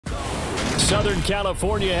Southern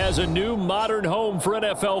California has a new modern home for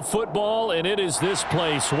NFL football, and it is this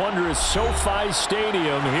place, wondrous SoFi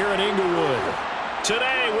Stadium here in Inglewood.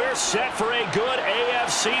 Today, we're set for a good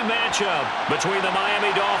AFC matchup between the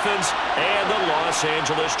Miami Dolphins and the Los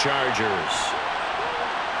Angeles Chargers.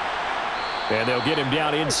 And they'll get him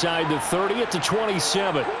down inside the 30 at the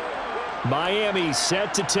 27. Miami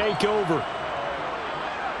set to take over.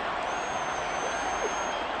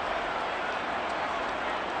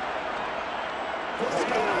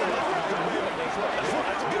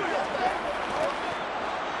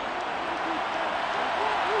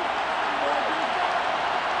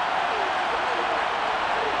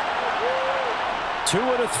 Two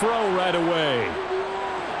and a throw right away.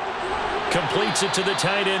 Completes it to the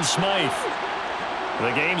tight end, Smythe.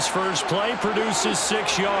 The game's first play produces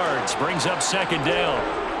 6 yards. Brings up second down.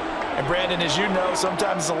 And Brandon, as you know,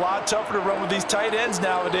 sometimes it's a lot tougher to run with these tight ends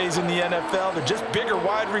nowadays in the NFL. They're just bigger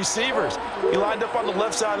wide receivers. He lined up on the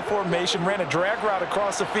left side of the formation, ran a drag route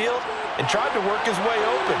across the field, and tried to work his way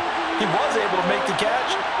open. He was able to make the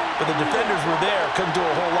catch, but the defenders were there. Couldn't do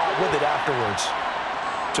a whole lot with it afterwards.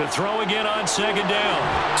 To throw again on second down.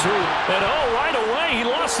 And right away, he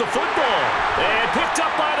lost the football. And picked up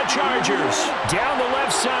by the Chargers. Down the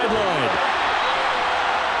left sideline.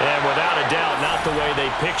 And without a doubt, not the way they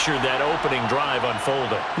pictured that opening drive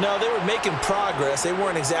unfolding. No, they were making progress. They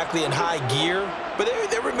weren't exactly in high gear, but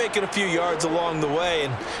they were making a few yards along the way.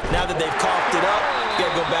 And now that they've coughed it up, you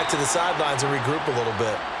got to go back to the sidelines and regroup a little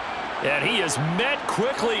bit. And he is met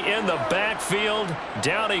quickly in the backfield.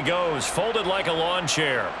 Down he goes, folded like a lawn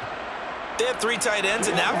chair. They have 3 tight ends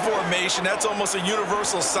in that formation. That's almost a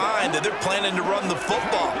universal sign that they're planning to run the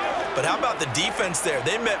football. But how about the defense there?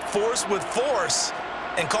 They met force with force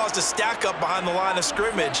and caused a stack up behind the line of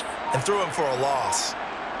scrimmage and threw him for a loss.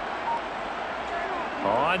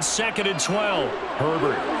 On 2nd and 12,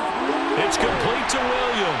 Herbert. It's complete to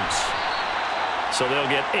Williams. So they'll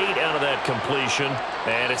get 8 out of that completion,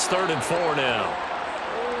 and it's 3rd and 4 now.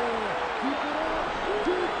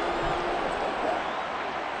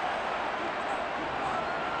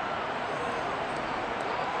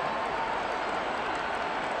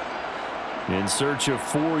 In search of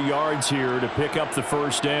 4 yards here to pick up the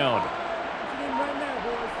first down.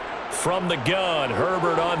 From the gun,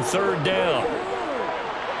 Herbert on 3rd down.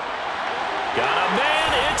 Got a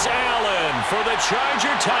man, it's Allen for the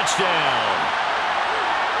Charger touchdown.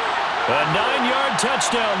 A 9-yard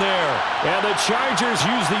touchdown there. And the Chargers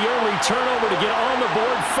use the early turnover to get on the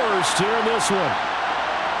board first here in this one.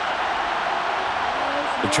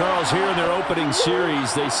 Charles, here in their opening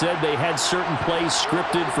series, they said they had certain plays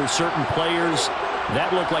scripted for certain players.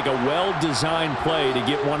 That looked like a well-designed play to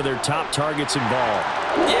get one of their top targets involved.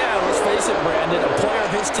 Yeah, let's face it, Brandon. A player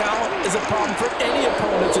of his talent is a problem for any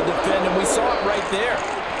opponent to defend, and we saw it right there.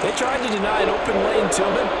 They tried to deny an open lane to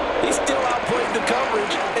him. He still outplayed the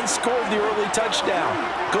coverage and scored the early touchdown.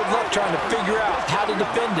 Good luck trying to figure out how to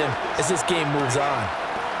defend him as this game moves on.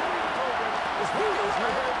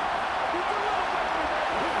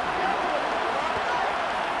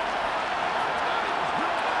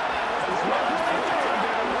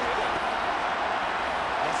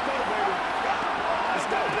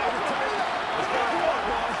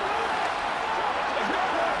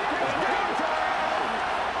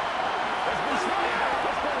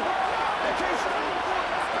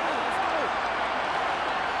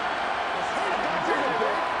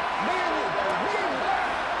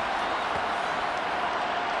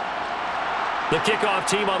 The kickoff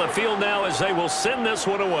team on the field now as they will send this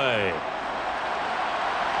one away.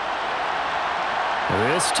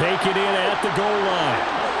 This taken in at the goal line.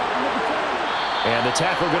 And the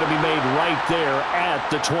tackle going to be made right there at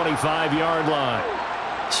the 25-yard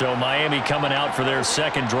line. So Miami coming out for their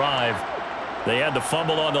second drive. They had the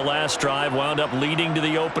fumble on the last drive, wound up leading to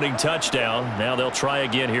the opening touchdown. Now they'll try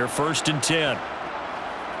again here, 1st and 10.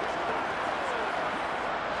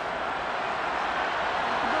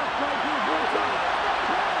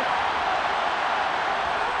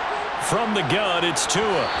 From the gun, it's Tua.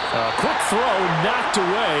 A quick throw, knocked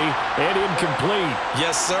away, and incomplete.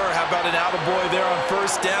 Yes, sir. How about an attaboy there on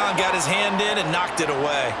 1st down? Got his hand in and knocked it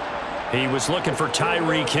away. He was looking for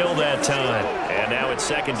Tyreek Hill that time. And now it's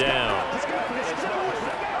 2nd down.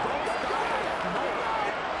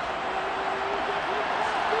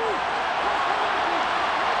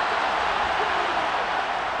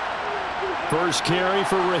 First carry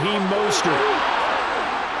for Raheem Mostert.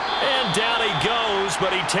 And down he goes,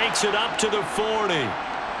 but he takes it up to the 40.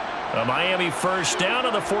 A Miami first down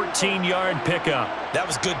on the 14-yard pickup. That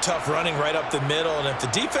was good, tough running right up the middle. And if the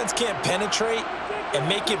defense can't penetrate and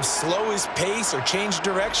make him slow his pace or change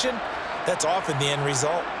direction, that's often the end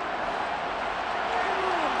result.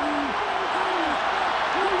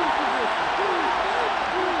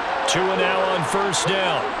 Tua now on first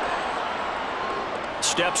down.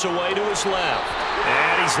 Steps away to his left.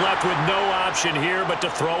 And he's left with no option here but to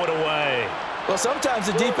throw it away. Well, sometimes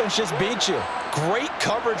the defense just beats you. Great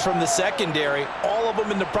coverage from the secondary, all of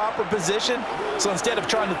them in the proper position. So instead of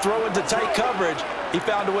trying to throw into tight coverage, he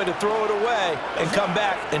found a way to throw it away and come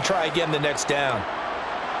back and try again the next down.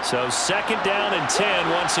 So second down and 10.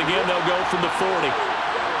 Once again, they'll go from the 40.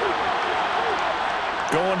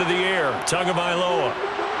 Going to the air, Tagovailoa.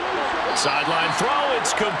 Sideline throw,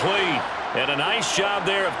 it's complete. And a nice job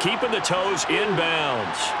there of keeping the toes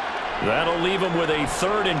inbounds. That'll leave them with a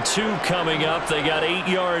 3rd and 2 coming up. They got 8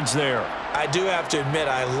 yards there. I do have to admit,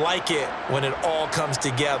 I like it when it all comes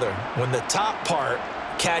together. When the top part,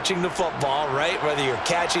 catching the football, right, whether you're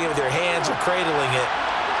catching it with your hands or cradling it,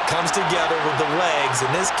 comes together with the legs,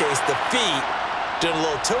 in this case the feet, doing a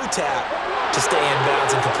little toe tap to stay in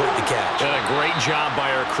bounds and complete the catch. And a great job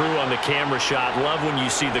by our crew on the camera shot. Love when you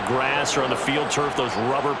see the grass or on the field turf, those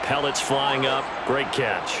rubber pellets flying up. Great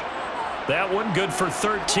catch. That one good for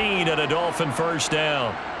 13 and a Dolphin first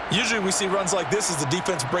down. Usually we see runs like this as the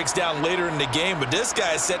defense breaks down later in the game, but this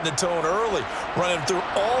guy is setting the tone early, running through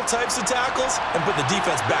all types of tackles and putting the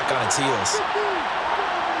defense back on its heels.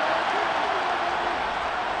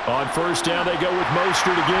 On first down, they go with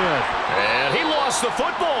Mostert again. And he lost the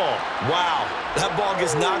football. Wow, that ball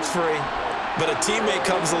gets knocked free, but a teammate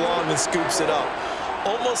comes along and scoops it up.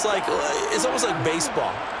 It's almost like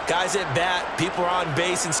baseball. Guys at bat, people are on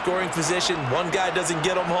base in scoring position. One guy doesn't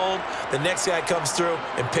get him home. The next guy comes through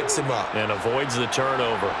and picks him up. And avoids the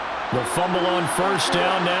turnover. The fumble on first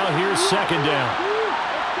down. Now here's second down.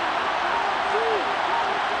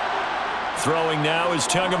 Throwing now is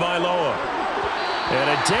Tagovailoa. And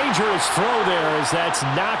a dangerous throw there as that's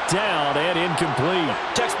knocked down and incomplete.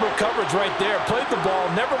 Textbook coverage right there. Played the ball,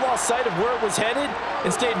 never lost sight of where it was headed,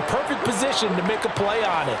 and stayed in perfect position to make a play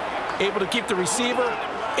on it. Able to keep the receiver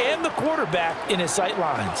and the quarterback in his sight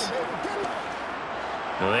lines.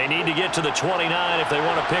 Well, they need to get to the 29 if they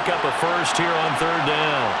want to pick up a first here on third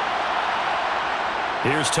down.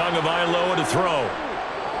 Here's Tagovailoa to throw.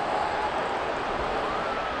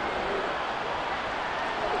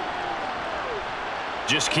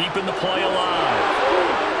 Just keeping the play alive.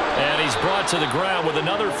 And he's brought to the ground with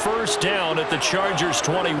another first down at the Chargers'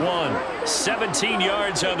 21. 17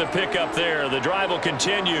 yards on the pickup there. The drive will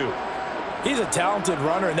continue. He's a talented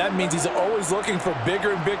runner, and that means he's always looking for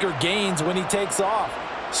bigger and bigger gains when he takes off.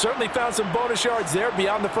 Certainly found some bonus yards there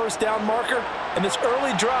beyond the first down marker, and this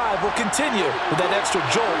early drive will continue with that extra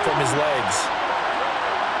jolt from his legs.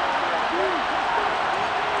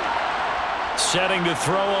 Setting to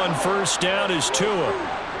throw on first down is Tua.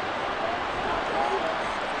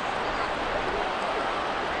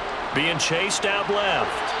 Being chased out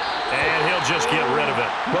left. And he'll just get rid of it.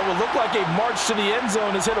 What will look like a march to the end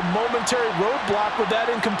zone has hit a momentary roadblock with that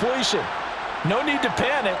incompletion. No need to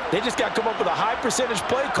panic. They just got to come up with a high percentage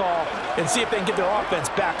play call and see if they can get their offense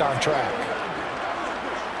back on track.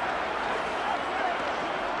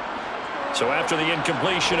 So after the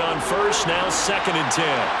incompletion on first, now second and 10.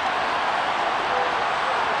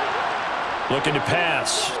 Looking to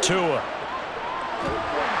pass. Tua.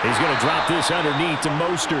 He's going to drop this underneath to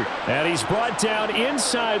Mostert. And he's brought down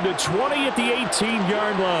inside the 20 at the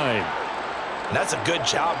 18-yard line. And that's a good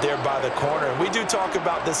job there by the corner. And we do talk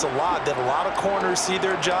about this a lot, that a lot of corners see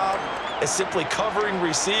their job as simply covering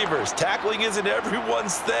receivers. Tackling isn't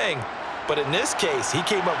everyone's thing. But in this case, he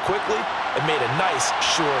came up quickly and made a nice,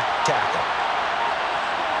 sure tackle.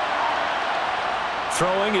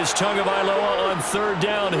 Throwing is Tagovailoa on third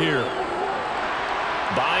down here.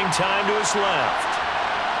 Buying time to his left.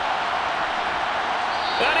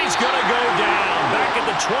 And he's going to go down. Back at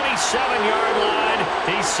the 27-yard line,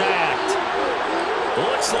 he's sacked.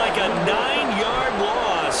 Looks like a 9-yard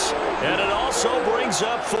loss. And it also brings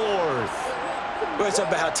up fourth. We always talk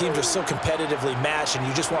about how teams are so competitively matched and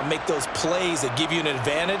you just want to make those plays that give you an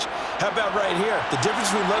advantage. How about right here? The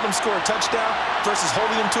difference between letting them score a touchdown versus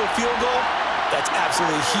holding them to a field goal? That's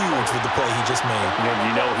absolutely huge with the play he just made. And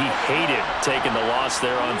you know he hated taking the loss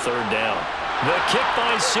there on third down. The kick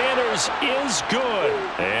by Sanders is good.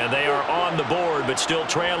 And they are on the board, but still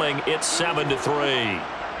trailing. It's 7-3.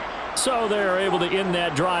 So they're able to end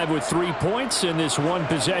that drive with 3 points in this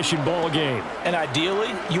one-possession ball game. And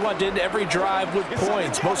ideally, you want to end every drive with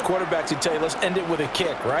points. Most quarterbacks would tell you, let's end it with a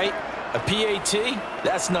kick, right? A PAT,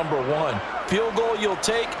 that's number one. Field goal you'll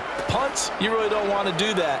take. Punts, you really don't want to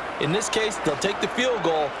do that. In this case, they'll take the field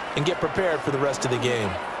goal and get prepared for the rest of the game.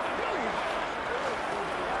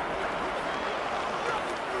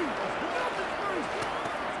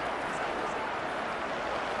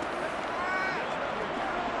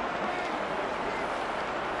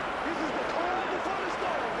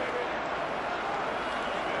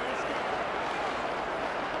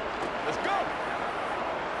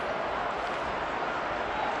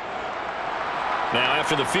 Now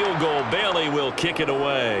after the field goal, Bailey will kick it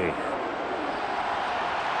away.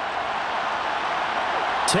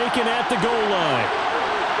 Taken at the goal line.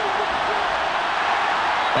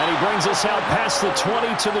 And he brings us out past the 20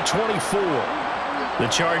 to the 24. The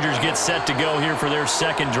Chargers get set to go here for their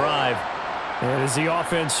second drive. And as the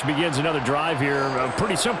offense begins another drive here,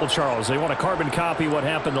 pretty simple, Charles. They want to carbon copy what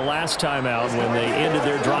happened the last time out when they ended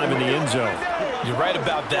their drive in the end zone. You're right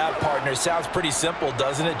about that, partner. It sounds pretty simple,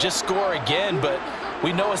 doesn't it? Just score again, but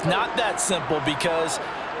we know it's not that simple because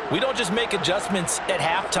we don't just make adjustments at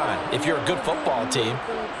halftime if you're a good football team.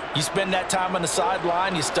 You spend that time on the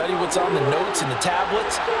sideline, you study what's on the notes and the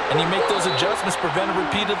tablets, and you make those adjustments, prevent a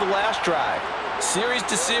repeat of the last drive. Series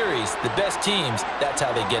to series, the best teams, that's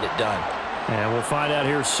how they get it done. And we'll find out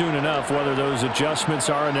here soon enough whether those adjustments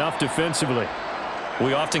are enough defensively.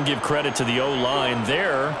 We often give credit to the O-line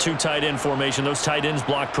there. Two tight end formation. Those tight ends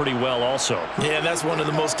block pretty well also. Yeah, that's one of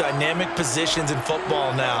the most dynamic positions in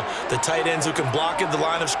football now. The tight ends who can block at the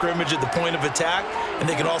line of scrimmage at the point of attack, and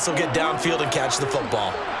they can also get downfield and catch the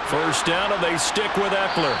football. First down, and they stick with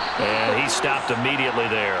Eckler. And he stopped immediately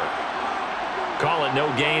there. Call it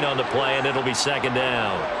no gain on the play, and it'll be second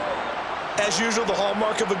down. As usual, the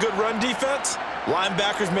hallmark of a good run defense,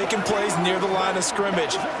 linebackers making plays near the line of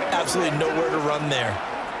scrimmage. Absolutely nowhere to run there.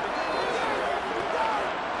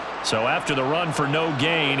 So after the run for no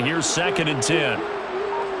gain, here's 2nd and 10.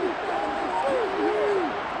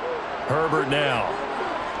 Herbert now.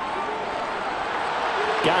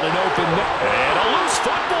 Got an open and a loose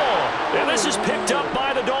football. And this is picked up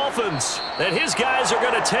by the Dolphins. And his guys are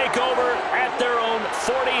going to take over at their own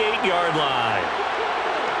 48-yard line.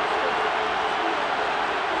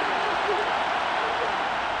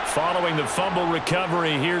 Following the fumble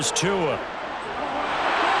recovery, here's Tua.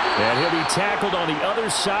 And he'll be tackled on the other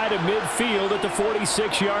side of midfield at the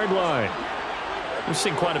 46-yard line. We've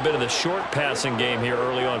seen quite a bit of the short passing game here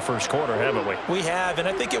early on first quarter, haven't we? We have, and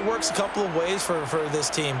I think it works a couple of ways for this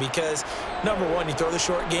team because, number one, you throw the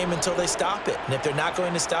short game until they stop it. And if they're not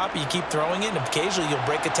going to stop it, you keep throwing it, and occasionally you'll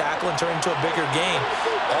break a tackle and turn it into a bigger gain.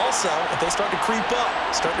 Also, if they start to creep up,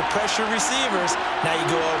 start to pressure receivers, now you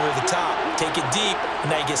go over the top, take it deep,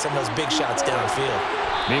 and now you get some of those big shots downfield.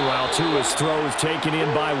 Meanwhile, Tua's throw is taken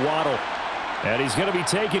in by Waddle. And he's going to be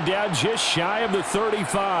taken down just shy of the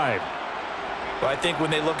 35. Well, I think when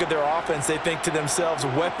they look at their offense, they think to themselves,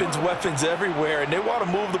 weapons, weapons everywhere, and they want to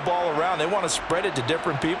move the ball around. They want to spread it to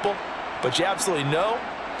different people, but you absolutely know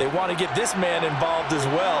they want to get this man involved as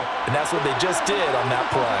well, and that's what they just did on that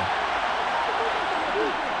play.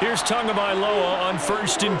 Here's Tagovailoa on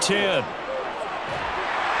 1st and 10.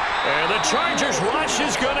 And the Chargers rush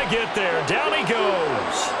is going to get there. Down he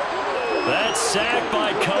goes. That's sacked by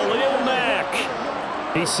Khalil Mack.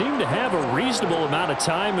 He seemed to have a reasonable amount of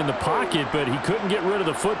time in the pocket, but he couldn't get rid of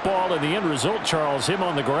the football, and the end result, Charles, him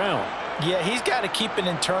on the ground. Yeah, he's got to keep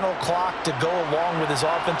an internal clock to go along with his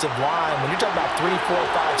offensive line. When you're talking about 3, 4,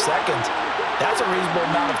 5 seconds, that's a reasonable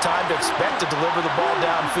amount of time to expect to deliver the ball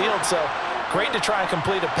downfield. So great to try and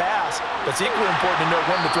complete a pass, but it's equally important to know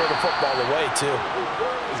when to throw the football away, too.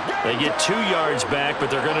 They get 2 yards back,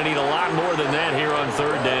 but they're going to need a lot more than that here on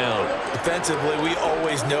 3rd down. Defensively, we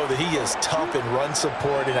always know that he is tough in run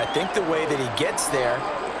support, and I think the way that he gets there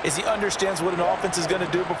is he understands what an offense is going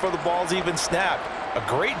to do before the ball's even snapped. A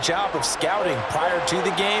great job of scouting prior to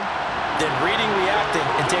the game, then reading, reacting,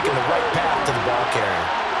 and taking the right path to the ball carrier.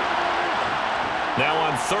 Now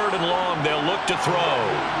on 3rd and long, they'll look to throw.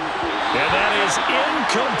 And that is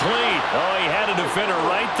incomplete. Oh, he had a defender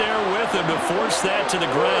right there with him to force that to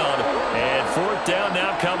the ground. And 4th down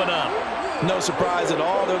now coming up. No surprise at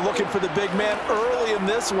all. They're looking for the big man early in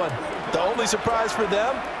this one. The only surprise for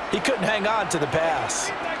them, he couldn't hang on to the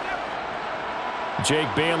pass.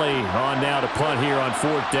 Jake Bailey on now to punt here on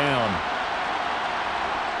 4th down.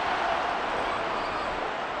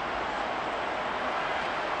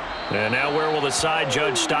 And now where will the side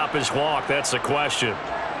judge stop his walk? That's the question.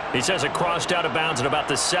 He says it crossed out of bounds at about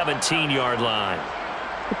the 17-yard line.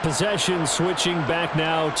 Possession switching back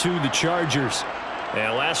now to the Chargers.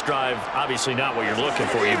 And last drive, obviously not what you're looking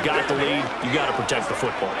for. You've got the lead. You've got to protect the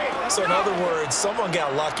football. So in other words, someone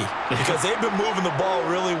got lucky because they've been moving the ball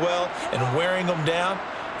really well and wearing them down.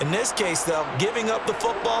 In this case, though, giving up the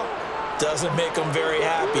football doesn't make them very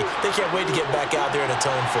happy. They can't wait to get back out there and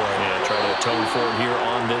atone for it. Yeah, try to atone for it here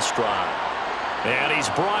on this drive. And he's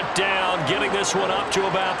brought down, getting this one up to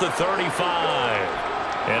about the 35.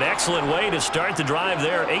 An excellent way to start the drive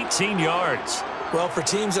there, 18 yards. Well, for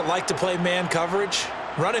teams that like to play man coverage,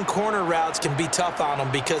 Running corner routes can be tough on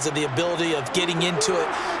them because of the ability of getting into it.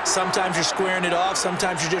 Sometimes you're squaring it off.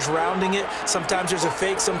 Sometimes you're just rounding it. Sometimes there's a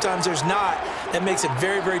fake. Sometimes there's not. That makes it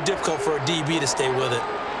very, very difficult for a DB to stay with it.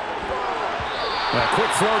 A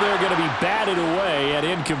quick throw there going to be batted away and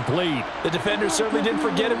incomplete. The defender certainly didn't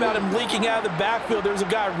forget about him leaking out of the backfield. There's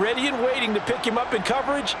a guy ready and waiting to pick him up in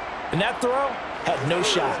coverage, and that throw had no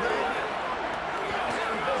shot.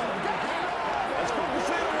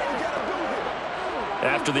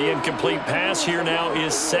 After the incomplete pass, here now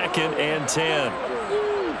is 2nd and 10.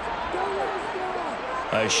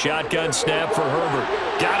 A shotgun snap for Herbert.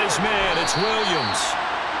 Got his man. It's Williams.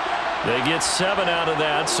 They get 7 out of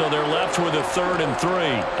that, so they're left with a 3rd and 3.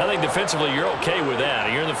 I think defensively you're okay with that.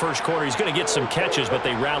 Here in the first quarter, he's going to get some catches, but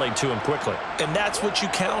they rallied to him quickly. And that's what you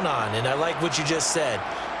count on, and I like what you just said.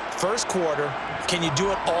 First quarter, can you do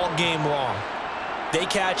it all game long? They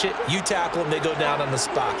catch it, you tackle them, they go down on the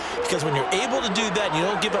spot. Because when you're able to do that and you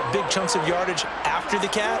don't give up big chunks of yardage after the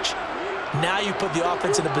catch, now you put the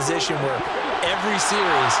offense in a position where every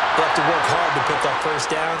series they have to work hard to pick up first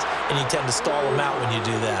downs, and you tend to stall them out when you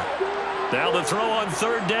do that. Now the throw on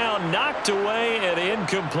 3rd down, knocked away and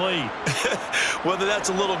incomplete. Whether that's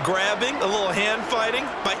a little grabbing, a little hand fighting,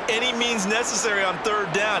 by any means necessary on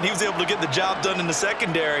 3rd down, he was able to get the job done in the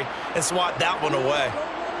secondary and swat that one away.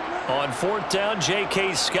 On 4th down,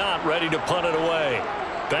 J.K. Scott ready to punt it away.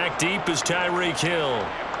 Back deep is Tyreek Hill.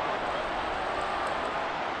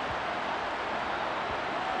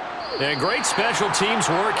 And great special teams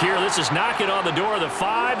work here. This is knocking on the door of the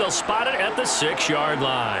 5. They'll spot it at the 6-yard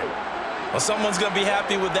line. Well, someone's going to be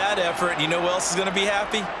happy with that effort. You know who else is going to be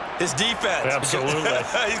happy? His defense. Absolutely.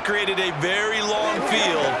 He's created a very long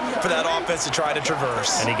field for that offense to try to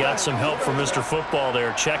traverse. And he got some help from Mr. Football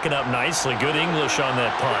there, checking up nicely. Good English on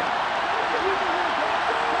that punt.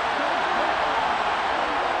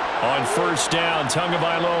 On 1st down,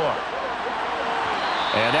 Tagovailoa.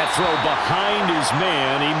 And that throw behind his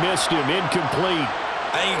man. He missed him. Incomplete.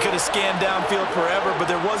 I think he could have scanned downfield forever, but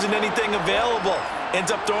there wasn't anything available.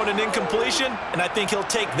 Ends up throwing an incompletion, and I think he'll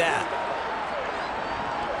take that.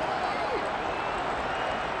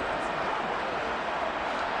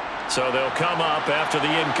 So they'll come up after the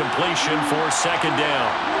incompletion for 2nd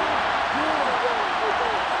down.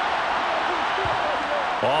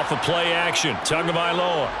 Off of play action,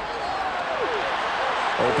 Tagovailoa.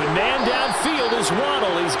 Open man downfield is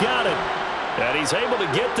Waddle. He's got it. And he's able to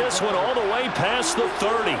get this one all the way past the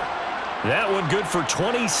 30. That one good for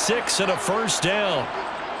 26 and a 1st down.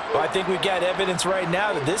 Well, I think we've got evidence right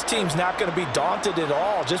now that this team's not going to be daunted at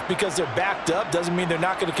all. Just because they're backed up doesn't mean they're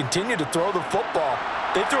not going to continue to throw the football.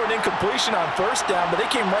 They threw an incompletion on 1st down, but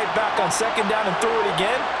they came right back on 2nd down and threw it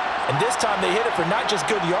again. And this time they hit it for not just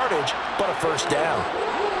good yardage, but a 1st down.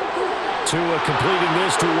 Tua completing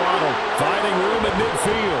this to Waddle, finding room at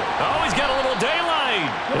midfield. Oh, he's got a little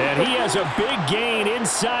daylight. And he has a big gain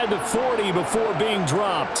inside the 40 before being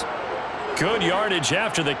dropped. Good yardage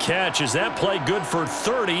after the catch. Is that play good for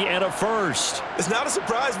 30 and a 1st? It's not a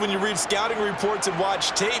surprise when you read scouting reports and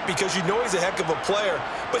watch tape because you know he's a heck of a player.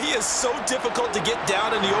 But he is so difficult to get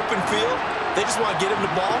down in the open field. They just want to get him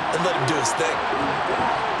the ball and let him do his thing.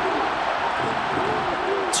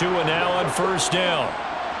 Tua now on 1st down.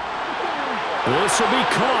 This will be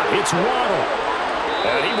caught. It's Waddle.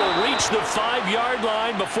 And he will reach the 5-yard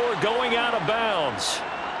line before going out of bounds.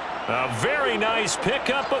 A very nice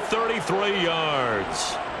pickup of 33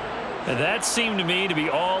 yards. And that seemed to me to be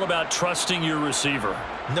all about trusting your receiver.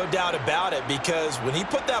 No doubt about it, because when he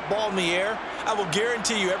put that ball in the air, I will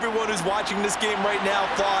guarantee you everyone who's watching this game right now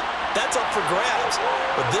thought that's up for grabs.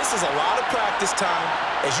 But this is a lot of practice time.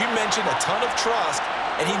 As you mentioned, a ton of trust,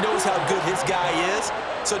 and he knows how good his guy is.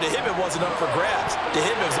 So to him, it wasn't up for grabs. To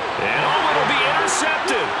him, it was... And it'll be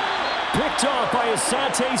intercepted. Picked off by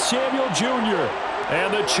Asante Samuel Jr.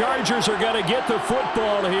 And the Chargers are going to get the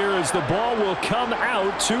football here as the ball will come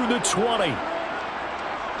out to the 20.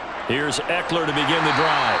 Here's Eckler to begin the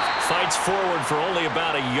drive. Fights forward for only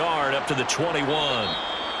about a yard up to the 21.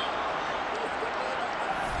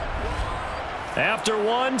 After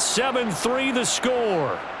one, 7-3 the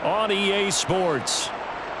score on EA Sports.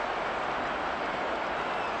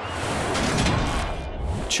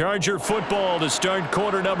 Charger football to start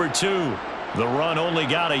quarter number 2. The run only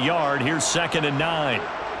got a yard. Here's 2nd and 9.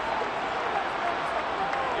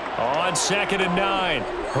 On 2nd and 9,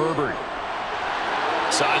 Herbert.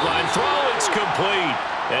 Sideline throw, it's complete.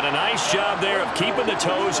 And a nice job there of keeping the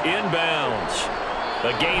toes inbounds.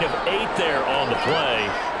 A gain of 8 there on the play.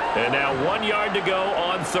 And now 1 yard to go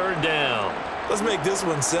on 3rd down. Let's make this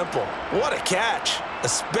one simple. What a catch,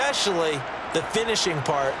 especially the finishing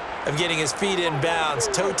part of getting his feet in bounds,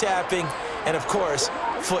 toe tapping and, of course,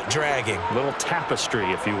 foot dragging. A little tapestry,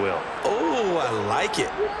 if you will. Oh, I like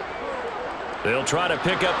it. They'll try to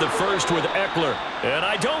pick up the first with Eckler, and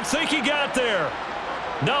I don't think he got there.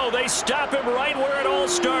 No, they stop him right where it all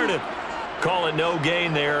started. Calling no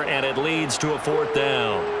gain there, and it leads to a 4th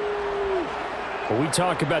down. When we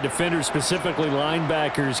talk about defenders, specifically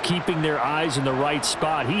linebackers, keeping their eyes in the right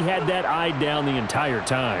spot, he had that eye down the entire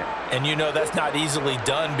time. And you know that's not easily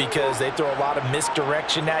done because they throw a lot of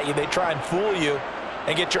misdirection at you. They try and fool you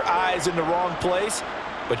and get your eyes in the wrong place.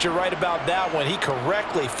 But you're right about that one. He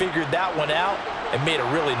correctly figured that one out and made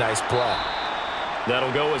a really nice play.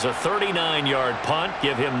 That'll go as a 39-yard punt.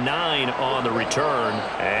 Give him 9 on the return,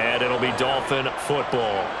 and it'll be Dolphin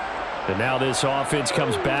football. And now this offense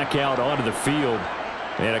comes back out onto the field.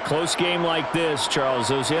 In a close game like this, Charles,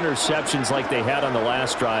 those interceptions like they had on the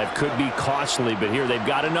last drive could be costly, but here they've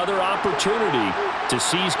got another opportunity to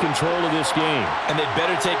seize control of this game. And they'd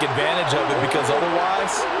better take advantage of it because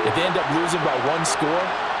otherwise, if they end up losing by 1 score,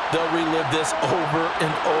 they'll relive this over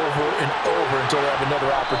and over and over until they have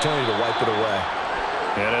another opportunity to wipe it away.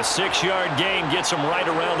 And a 6-yard gain gets them right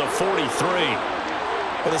around the 43.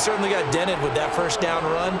 Well, they certainly got dented with that first down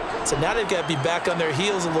run, so now they've got to be back on their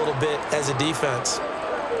heels a little bit as a defense.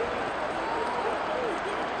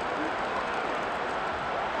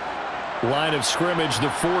 Line of scrimmage,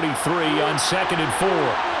 the 43 on 2nd and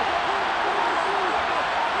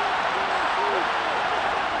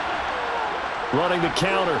 4. Running the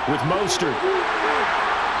counter with Mostert.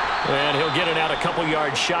 And he'll get it out a couple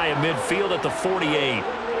yards shy of midfield at the 48.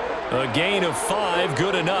 A gain of 5,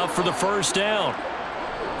 good enough for the first down.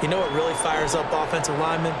 You know what really fires up offensive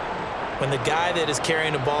linemen? When the guy that is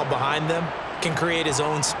carrying the ball behind them can create his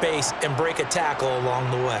own space and break a tackle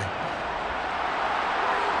along the way.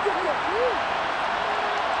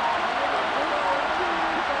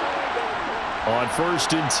 On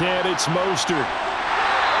 1st and 10, it's Mostert.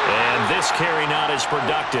 And this carry not as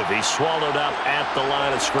productive. He's swallowed up at the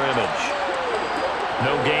line of scrimmage.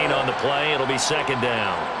 No gain on the play. It'll be 2nd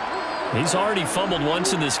down. He's already fumbled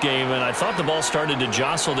once in this game, and I thought the ball started to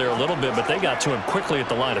jostle there a little bit, but they got to him quickly at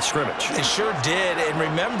the line of scrimmage. They sure did. And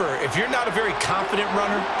remember, if you're not a very confident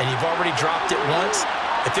runner and you've already dropped it once,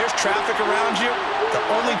 if there's traffic around you, the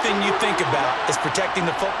only thing you think about is protecting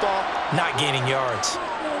the football, not gaining yards.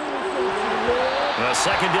 A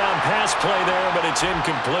 2nd down pass play there, but it's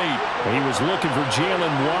incomplete. He was looking for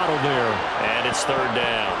Jalen Waddle there. And it's 3rd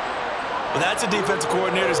down. Well, that's a defensive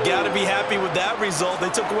coordinator's got to be happy with that result. They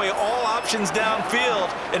took away all options downfield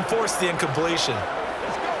and forced the incompletion.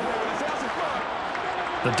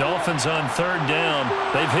 The Dolphins on 3rd down.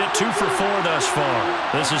 They've hit 2 for 4 thus far.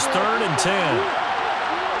 This is 3rd and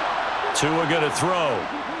 10. Tua going to throw.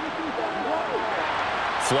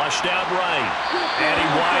 Flushed out right. And he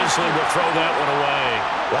wisely will throw that one away.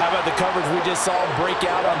 Well, how about the coverage we just saw break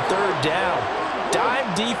out on 3rd down?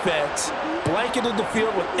 Dime defense, blanketed the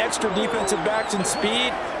field with extra defensive backs and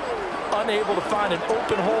speed, unable to find an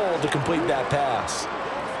open hole to complete that pass.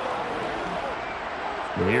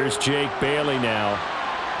 Here's Jake Bailey now.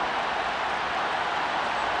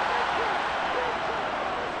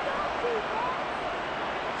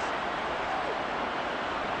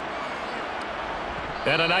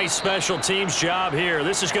 And a nice special teams job here.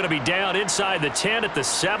 This is going to be down inside the 10 at the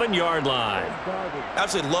 7-yard line.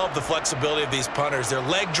 Absolutely love the flexibility of these punters. Their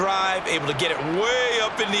leg drive, able to get it way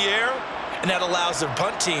up in the air, and that allows their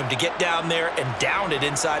punt team to get down there and down it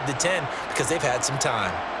inside the 10 because they've had some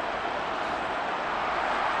time.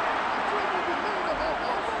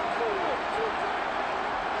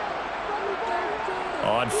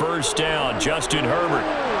 On 1st down, Justin Herbert.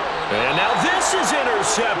 And now this is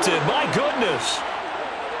intercepted. My goodness.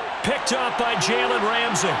 Picked up by Jalen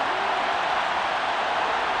Ramsey.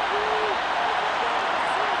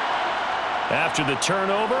 After the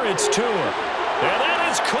turnover, it's Tua. And that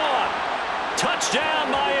is caught.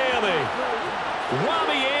 Touchdown, Miami.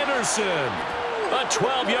 Robbie Anderson. A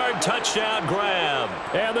 12-yard touchdown grab.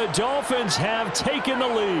 And the Dolphins have taken the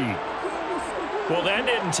lead. Well, that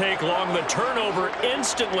didn't take long. The turnover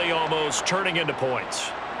instantly almost turning into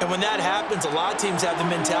points. And when that happens, a lot of teams have the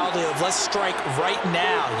mentality of let's strike right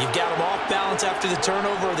now. You've got them off balance after the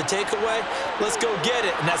turnover or the takeaway. Let's go get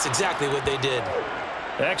it. And that's exactly what they did.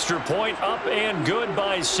 Extra point up and good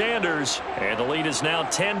by Sanders. And the lead is now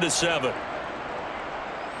 10-7.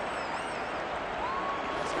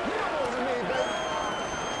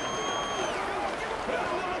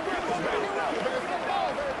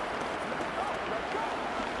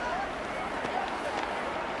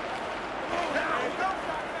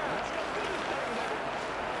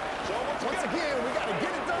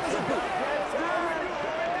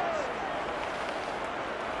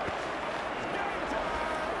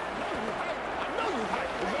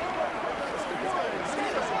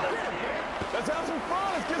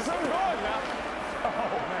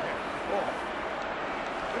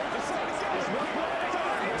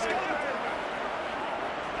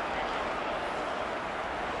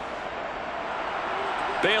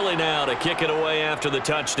 Bailey now to kick it away after the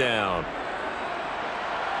touchdown.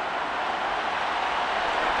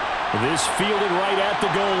 This fielded right at the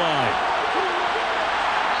goal line.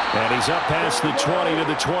 And he's up past the 20 to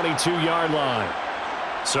the 22-yard line.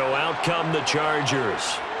 So out come the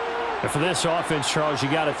Chargers. And for this offense, Charles, you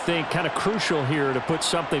got to think kind of crucial here to put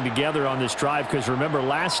something together on this drive, because remember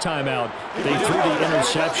last time out they threw the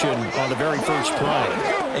interception on the very first play.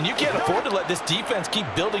 And you can't afford to let this defense keep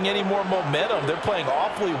building any more momentum. They're playing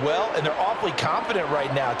awfully well, and they're awfully confident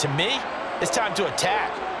right now. To me, it's time to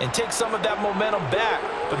attack and take some of that momentum back,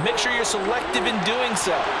 but make sure you're selective in doing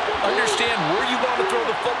so. Understand where you want to throw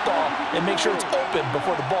the football and make sure it's open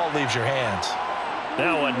before the ball leaves your hands.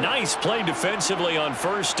 Now a nice play defensively on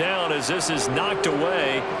first down as this is knocked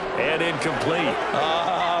away and incomplete.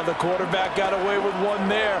 The quarterback got away with one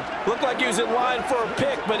there. Looked like he was in line for a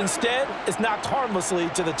pick, but instead it's knocked harmlessly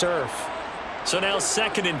to the turf. So now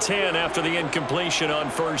 2nd and 10 after the incompletion on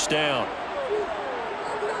first down.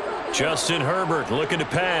 Justin Herbert looking to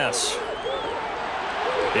pass.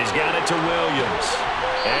 He's got it to Williams.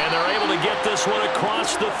 And they're able to get this one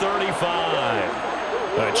across the 35.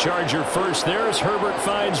 A Charger first there as Herbert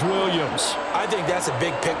finds Williams. I think that's a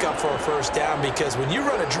big pickup for a first down, because when you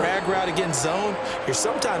run a drag route against zone, you're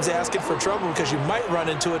sometimes asking for trouble because you might run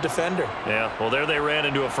into a defender. Yeah, well, there they ran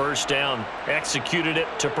into a first down. Executed it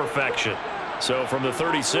to perfection. So from the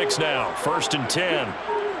 36 now, 1st and 10.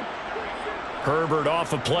 Herbert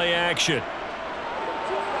off of play action.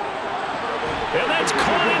 And that's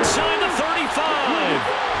caught inside the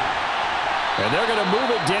 35. And they're going to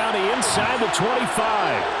move it down to inside the 25.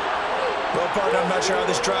 Well, partner, I'm not sure how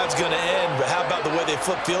this drive's going to end, but how about the way they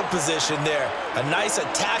flip field position there? A nice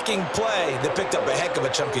attacking play that picked up a heck of a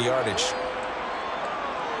chunk of yardage.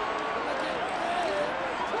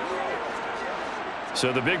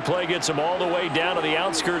 So the big play gets them all the way down to the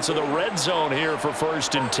outskirts of the red zone here for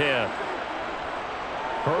 1st and 10.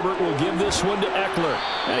 Herbert will give this one to Eckler.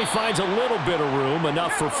 And he finds a little bit of room,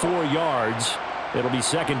 enough for 4 yards. It'll be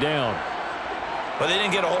 2nd down. Well, they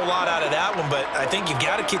didn't get a whole lot out of that one, but I think you've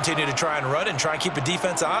got to continue to try and run and try and keep the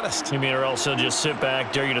defense honest. You mean or else they'll just sit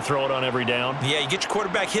back, dare you to throw it on every down? Yeah, you get your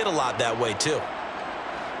quarterback hit a lot that way, too.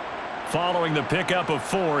 Following the pickup of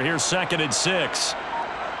 4, here's 2nd and 6.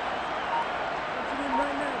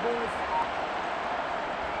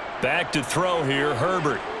 Back to throw here,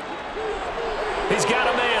 Herbert. He's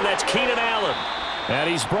got a man, that's Keenan Allen. And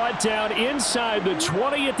he's brought down inside the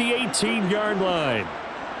 20 at the 18-yard line.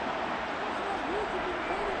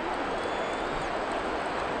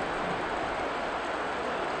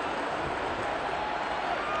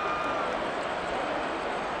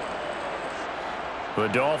 The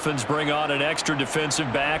Dolphins bring on an extra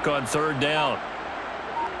defensive back on 3rd down.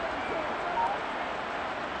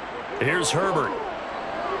 Here's Herbert.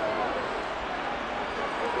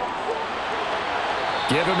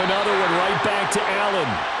 Give him another one right back to Allen.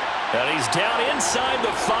 And he's down inside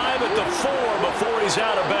the 5 at the 4 before he's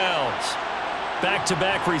out of bounds.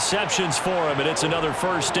 Back-to-back receptions for him, and it's another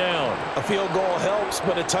 1st down. A field goal helps,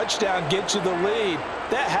 but a touchdown gets you the lead.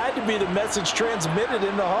 That had to be the message transmitted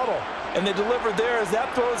in the huddle. And they delivered there as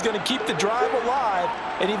that throw is going to keep the drive alive.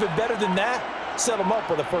 And even better than that, set them up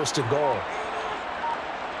with a 1st and goal.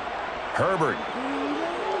 Herbert.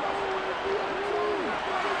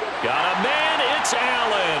 Got a man, it's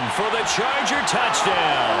Allen for the Charger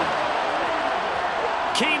touchdown.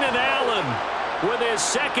 Keenan Allen with his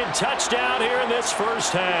 2nd touchdown here in this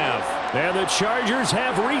first half. And the Chargers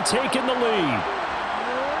have retaken the lead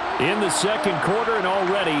in the 2nd quarter, and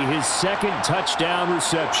already his 2nd touchdown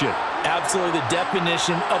reception. Absolutely the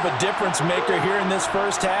definition of a difference maker here in this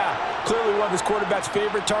first half. Clearly one of his quarterback's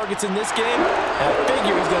favorite targets in this game. And I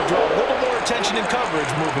figure he's going to draw a little more attention and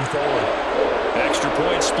coverage moving forward. Extra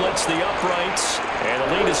point splits the uprights, and the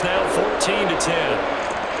lead is now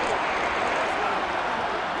 14-10.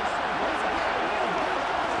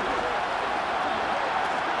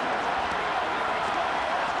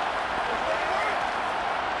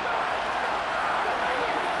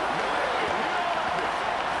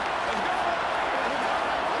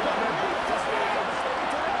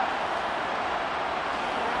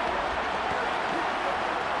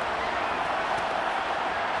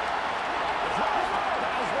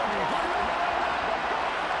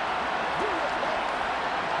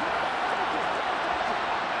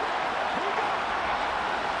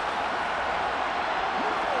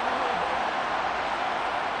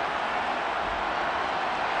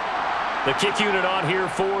 The kick unit on here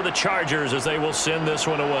for the Chargers as they will send this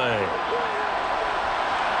one away.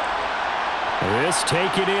 This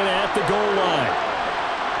taken in at the goal line.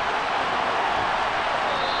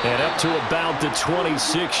 And up to about the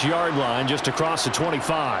 26-yard line, just across the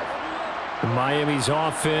 25. Miami's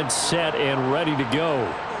offense set and ready to go.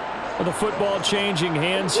 Well, the football changing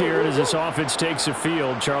hands here as this offense takes the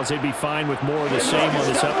field. Charles, they'd be fine with more of the same on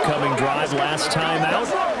this upcoming drive. Last time out,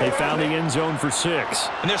 they found the end zone for 6.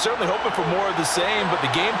 And they're certainly hoping for more of the same, but the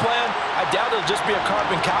game plan, I doubt it'll just be a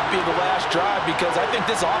carbon copy of the last drive, because I think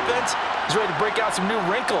this offense is ready to break out some new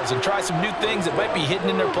wrinkles and try some new things that might be hidden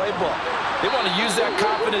in their playbook. They want to use that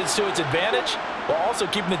confidence to its advantage while also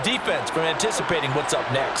keeping the defense from anticipating what's up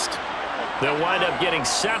next. They'll wind up getting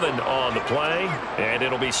 7 on the play, and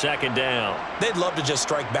it'll be 2nd down. They'd love to just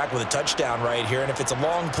strike back with a touchdown right here, and if it's a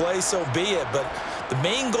long play, so be it. But the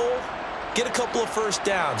main goal, get a couple of first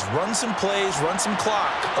downs, run some plays, run some clock,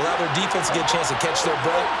 allow their defense to get a chance to catch their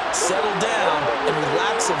breath, settle down, and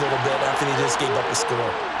relax a little bit after they just gave up a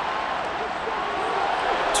score.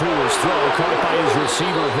 Tua's throw caught by his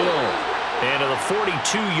receiver, Hill. And to the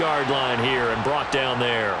 42-yard line here and brought down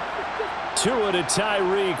there. Tua to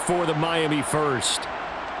Tyreek for the Miami first.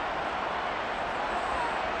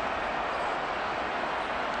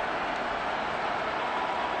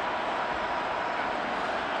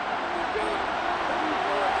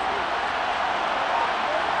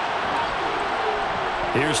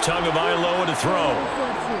 Here's Tagovailoa to throw.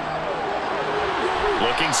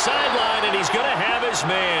 Looking sideline, and he's going to have his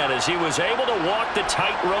man as he was able to walk the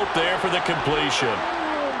tightrope there for the completion.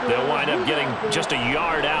 They'll wind up getting just a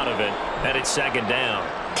yard out of it, and it's 2nd down.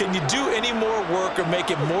 Can you do any more work or make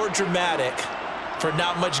it more dramatic for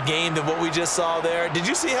not much gain than what we just saw there? Did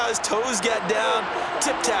you see how his toes got down?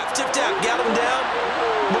 Tip-tap, got him down.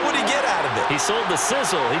 But what did he get out of it? He sold the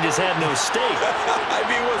sizzle. He just had no steak. I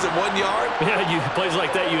mean, was it 1 yard? Yeah, plays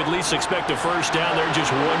like that, you at least expect a first down there, just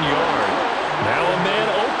 1 yard. Now a man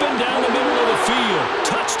open down the middle of the field.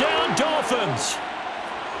 Touchdown, Dolphins.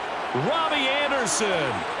 Robbie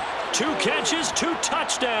Anderson. 2 catches, 2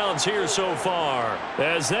 touchdowns here so far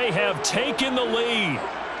as they have taken the lead.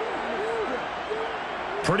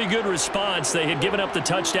 Pretty good response. They had given up the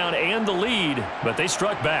touchdown and the lead, but they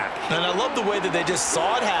struck back. And I love the way that they just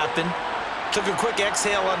saw it happen, took a quick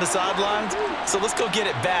exhale on the sidelines. So let's go get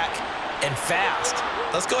it back and fast.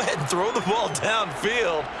 Let's go ahead and throw the ball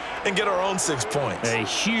downfield and get our own 6 points. A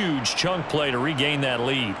huge chunk play to regain that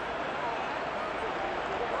lead.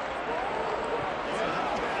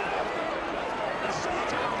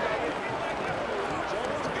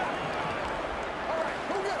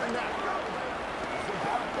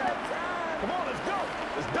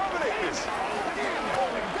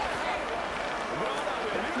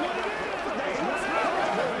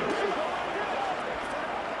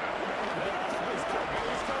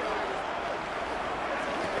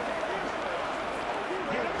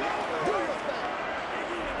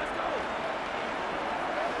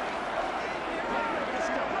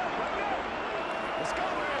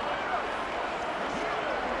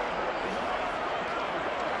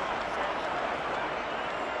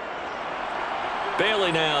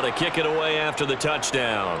 Bailey now to kick it away after the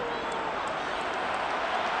touchdown.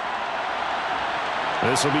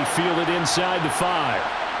 This will be fielded inside the 5.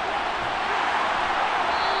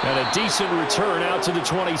 And a decent return out to the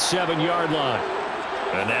 27-yard line.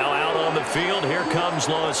 And now out on the field, here comes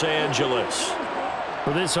Los Angeles.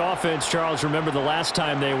 For this offense, Charles, remember the last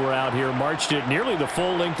time they were out here, marched it nearly the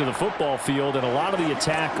full length of the football field, and a lot of the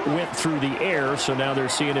attack went through the air, so now they're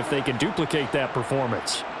seeing if they can duplicate that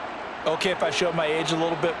performance. Okay, if I show my age a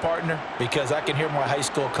little bit, partner, because I can hear my high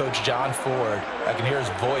school coach, John Ford. I can hear his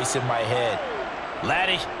voice in my head.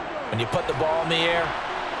 Laddie, when you put the ball in the air,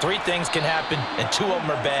 3 things can happen, and 2 of them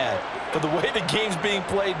are bad. But the way the game's being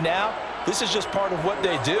played now, this is just part of what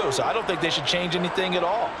they do, so I don't think they should change anything at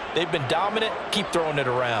all. They've been dominant. Keep throwing it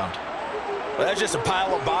around. Well, that's just a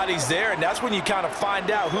pile of bodies there, and that's when you kind of find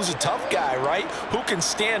out who's a tough guy, right? Who can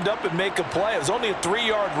stand up and make a play. It was only a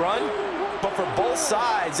 3-yard run. But for both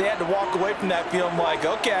sides, they had to walk away from that feeling like,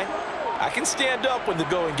 okay, I can stand up when the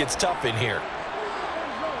going gets tough in here.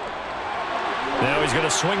 Now he's going to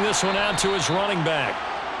swing this one out to his running back.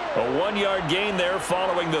 A 1-yard gain there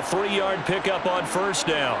following the 3-yard pickup on first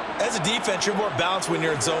down. As a defense, you're more balanced when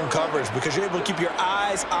you're in zone coverage because you're able to keep your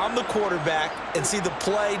eyes on the quarterback and see the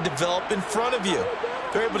play develop in front of you.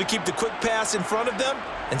 They're able to keep the quick pass in front of them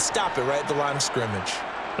and stop it right at the line of scrimmage.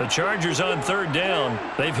 The Chargers on 3rd down.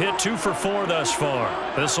 They've hit 2 for 4 thus far.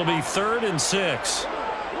 This will be 3rd and 6.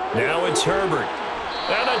 Now it's Herbert.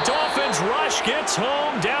 And the Dolphins rush gets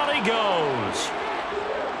home. Down he goes.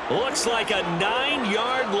 Looks like a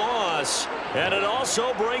 9-yard loss. And it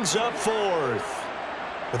also brings up 4th.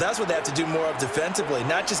 Well, that's what they have to do more of defensively,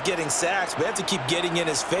 not just getting sacks, but they have to keep getting in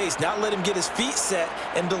his face, not let him get his feet set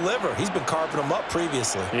and deliver. He's been carving them up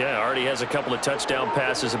previously. Yeah, already has a couple of touchdown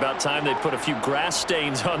passes. About time they put a few grass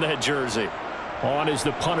stains on that jersey. On is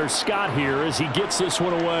the punter Scott here as he gets this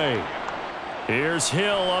one away. Here's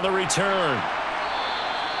Hill on the return.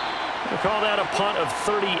 We'll call that a punt of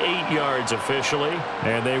 38 yards officially.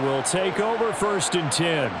 And they will take over 1st and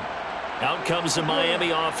 10. Out comes the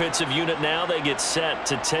Miami offensive unit now. They get set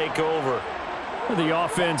to take over. The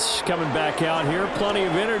offense coming back out here. Plenty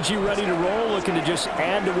of energy, ready to roll, looking to just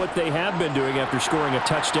add to what they have been doing after scoring a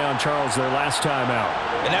touchdown, Charles, their last time out.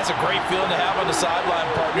 And that's a great feeling to have on the sideline,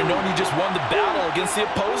 partner, knowing you just won the battle against the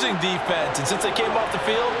opposing defense. And since they came off the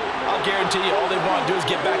field, I'll guarantee you all they want to do is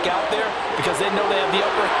get back out there because they know they have the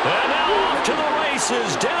upper. And now off to the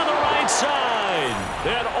races down the right side.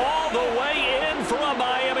 And all the way in for a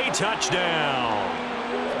Miami touchdown.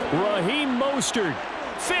 Raheem Mostert,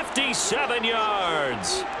 57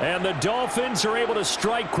 yards. and the Dolphins are able to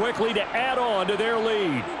strike quickly to add on to their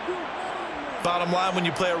lead. Bottom line, when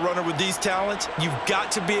you play a runner with these talents, you've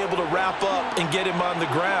got to be able to wrap up and get him on the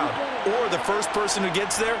ground. Or the first person who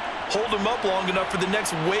gets there, hold him up long enough for the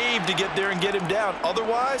next wave to get there and get him down.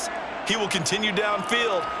 Otherwise, he will continue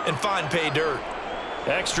downfield and find pay dirt.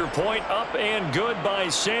 Extra point up and good by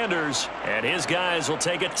Sanders. And his guys will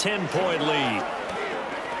take a 10-point lead.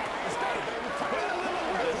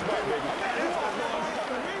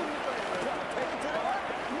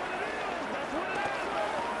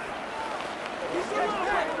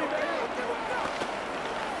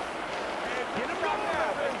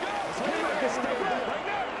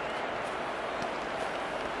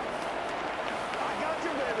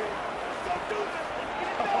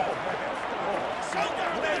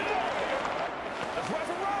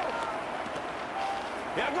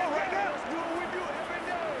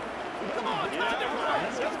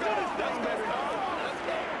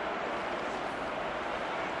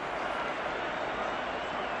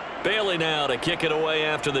 Bailey now to kick it away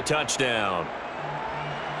after the touchdown.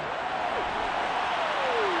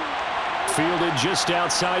 Fielded just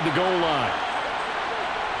outside the goal line.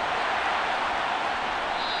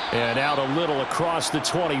 And out a little across the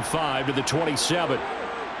 25 to the 27.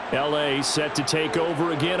 L.A. set to take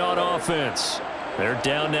over again on offense. They're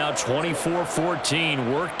down now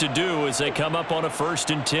 24-14. Work to do as they come up on a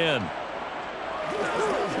 1st and 10.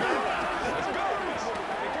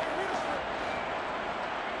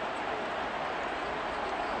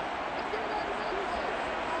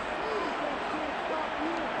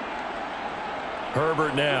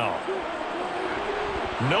 Herbert now.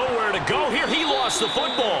 Nowhere to go here. He lost the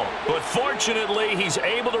football. But fortunately, he's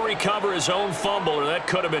able to recover his own fumble, or that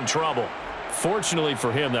could have been trouble. Fortunately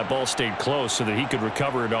for him, that ball stayed close so that he could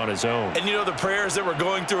recover it on his own. And you know the prayers that were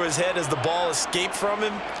going through his head as the ball escaped from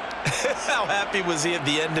him? How happy was he at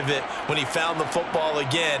the end of it when he found the football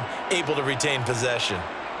again, able to retain possession?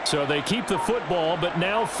 So they keep the football, but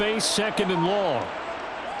now face 2nd and long.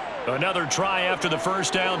 Another try after the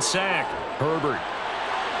first down sack. Herbert.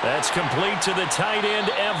 That's complete to the tight end,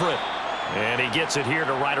 Everett. And he gets it here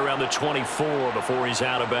to right around the 24 before he's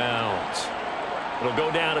out of bounds. It'll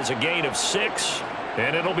go down as a gain of 6,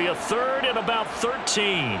 and it'll be a 3rd and about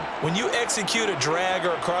 13. When you execute a drag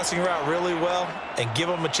or a crossing route really well and give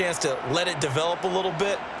them a chance to let it develop a little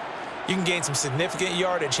bit, you can gain some significant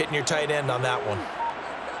yardage hitting your tight end on that one.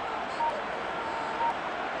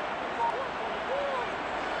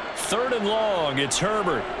 3rd and long. It's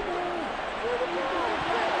Herbert.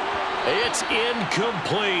 It's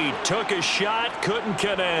incomplete. Took a shot, couldn't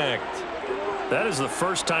connect. That is the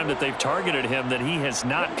first time that they've targeted him that he has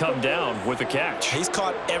not come down with a catch. He's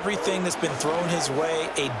caught everything that's been thrown his way,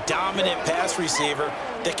 a dominant pass receiver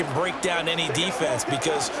that can break down any defense,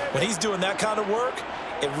 because when he's doing that kind of work,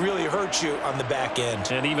 it really hurts you on the back end.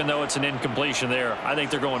 And even though it's an incompletion there, I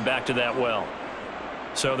think they're going back to that well.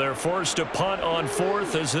 So they're forced to punt on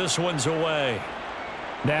 4th as this one's away.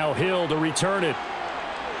 Now Hill to return it.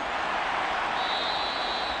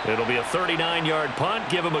 It'll be a 39-yard punt.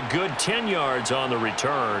 Give him a good 10 yards on the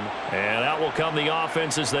return. And out will come the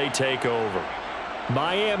offense as they take over.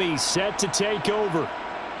 Miami set to take over.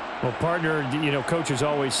 Well, partner, you know, coaches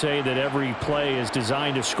always say that every play is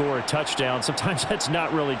designed to score a touchdown. Sometimes that's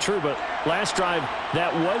not really true, but last drive,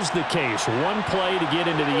 that was the case. One play to get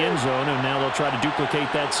into the end zone, and now they'll try to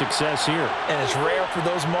duplicate that success here. And it's rare for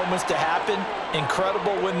those moments to happen.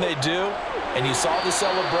 Incredible when they do. And you saw the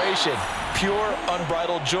celebration. Pure,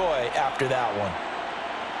 unbridled joy after that one.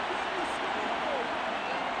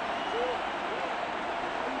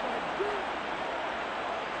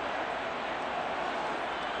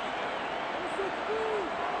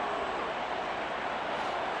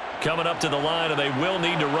 coming up to the line, and they will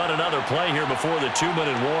need to run another play here before the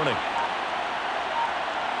 2-minute warning.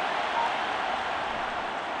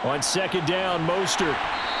 On second down, Mostert.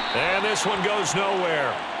 And this one goes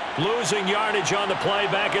nowhere. Losing yardage on the play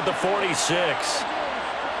back at the 46.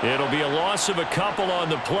 It'll be a loss of a couple on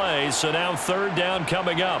the play, so now third down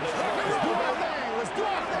coming up.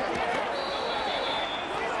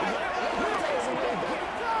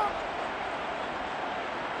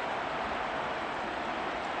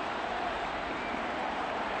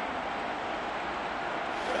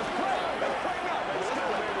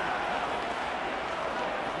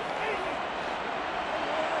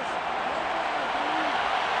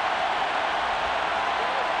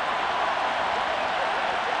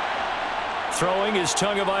 Throwing is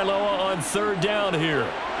Tagovailoa on third down here.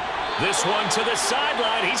 This one to the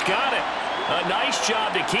sideline. He's got it. A nice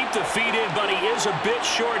job to keep the feet in, but he is a bit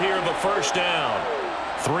short here of a first down.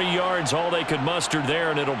 3 yards, all they could muster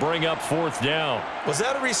there, and it'll bring up fourth down. Was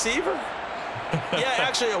that a receiver? Yeah,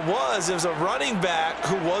 actually it was. It was a running back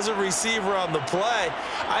who was a receiver on the play.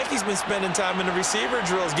 Ike's been spending time in the receiver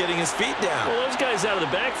drills getting his feet down. Well, those guys out of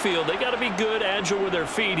the backfield, they got to be good, agile with their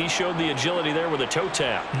feet. He showed the agility there with a toe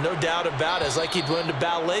tap. No doubt about it. It's like he'd went to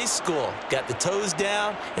ballet school. Got the toes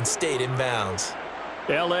down and stayed in bounds.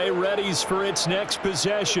 L.A. readies for its next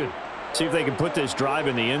possession. See if they can put this drive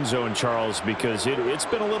in the end zone, Charles, because it's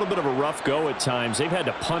been a little bit of a rough go at times. They've had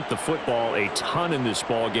to punt the football a ton in this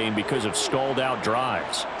ball game because of stalled-out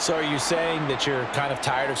drives. So are you saying that you're kind of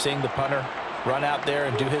tired of seeing the punter run out there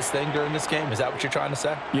and do his thing during this game? Is that what you're trying to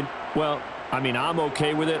say? Well, I mean, I'm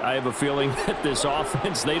okay with it. I have a feeling that this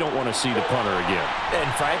offense, they don't want to see the punter again.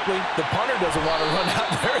 And frankly, the punter doesn't want to run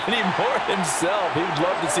out there anymore himself. He would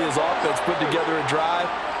love to see his offense put together a drive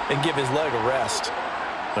and give his leg a rest.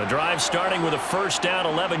 The drive starting with a first down,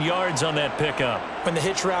 11 yards on that pickup. When the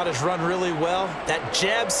hitch route is run really well, that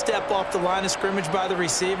jab step off the line of scrimmage by the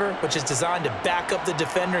receiver, which is designed to back up the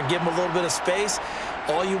defender and give him a little bit of space,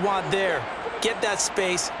 all you want there, get that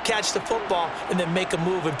space, catch the football, and then make a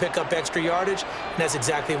move and pick up extra yardage, and that's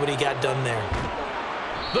exactly what he got done there.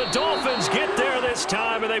 The Dolphins get there this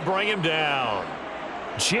time, and they bring him down.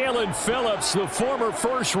 Jalen Phillips, the former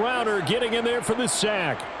first-rounder, getting in there for the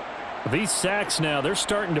sack. These sacks now, they're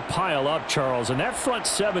starting to pile up, Charles, and that front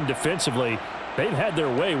seven defensively, they've had their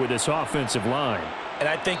way with this offensive line. And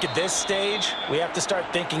I think at this stage, we have to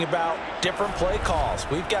start thinking about different play calls.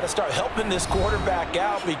 We've got to start helping this quarterback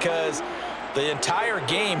out because the entire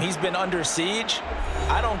game he's been under siege.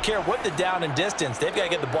 I don't care what the down and distance, they've got to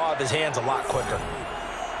get the ball out of his hands a lot quicker.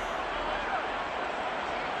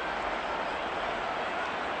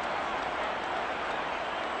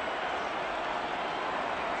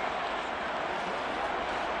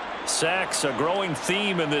 Sacks, a growing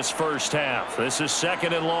theme in this first half. This is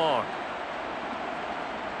second and long.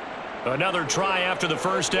 Another try after the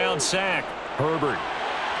first down sack. Herbert.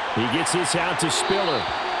 He gets this out to Spiller.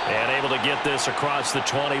 And able to get this across the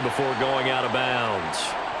 20 before going out of bounds.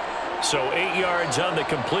 So 8 yards on the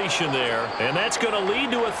completion there. And that's going to lead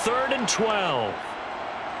to a 3rd and 12.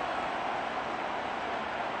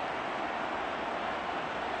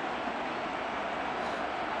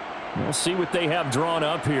 We'll see what they have drawn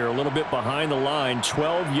up here. A little bit behind the line.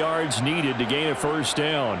 12 yards needed to gain a first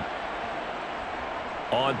down.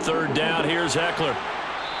 On third down, here's Eckler.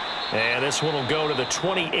 And this one will go to the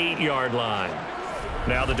 28-yard line.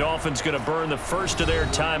 Now the Dolphins going to burn the first of their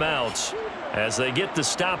timeouts as they get the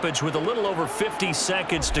stoppage with a little over 50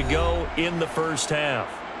 seconds to go in the first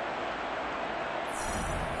half.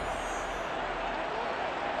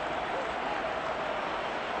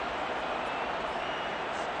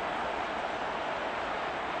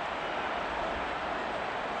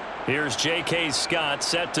 Here's J.K. Scott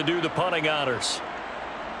set to do the punting honors.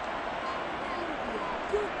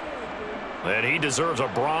 And he deserves a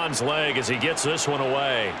bronze leg as he gets this one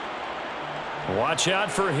away. Watch out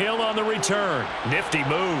for Hill on the return. Nifty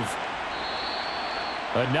move.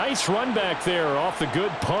 A nice run back there off the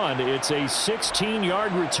good punt. It's a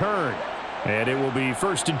 16-yard return. And it will be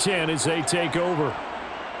 1st and 10 as they take over.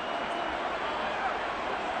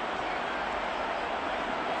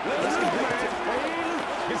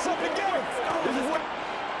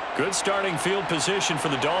 Good starting field position for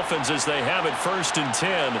the Dolphins as they have it 1st and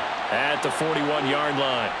 10 at the 41-yard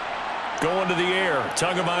line. Going to the air,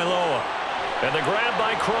 Tagovailoa. And the grab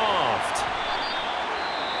by Croft.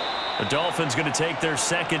 The Dolphins going to take their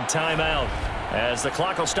second timeout as the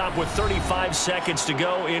clock will stop with 35 seconds to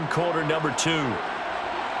go in quarter number 2.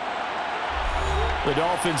 The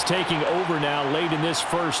Dolphins taking over now late in this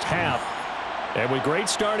first half. And with great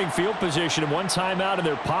starting field position and one timeout in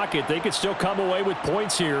their pocket, they could still come away with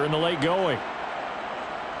points here in the late going.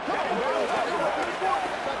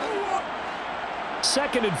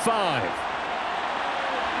 2nd and 5.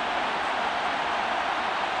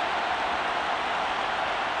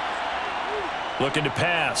 Looking to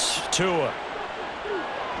pass. Tua.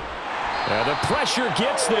 And the pressure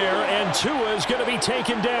gets there, and Tua is going to be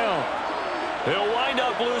taken down. He'll wind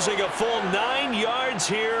up losing a full 9 yards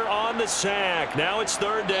here on the sack. Now it's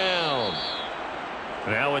 3rd down.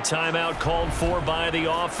 Now a timeout called for by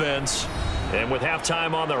the offense. And with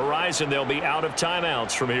halftime on the horizon, they'll be out of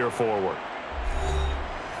timeouts from here forward.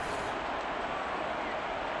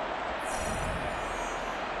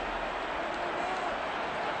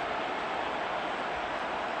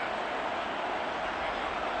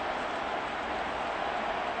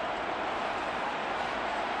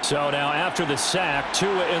 So now after the sack,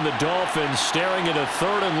 Tua and the Dolphins staring at a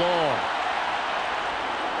 3rd and long.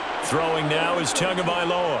 Throwing now is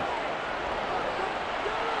Tagovailoa.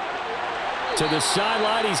 To the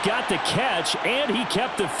sideline, he's got the catch, and he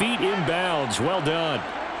kept the feet in bounds. Well done.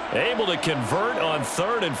 Able to convert on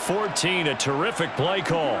 3rd and 14. A terrific play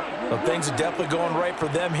call. Well, things are definitely going right for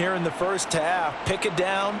them here in the first half. Pick a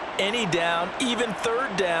down, any down, even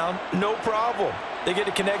 3rd down, no problem. They get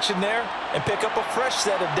a connection there and pick up a fresh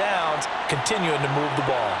set of downs, continuing to move the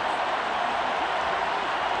ball.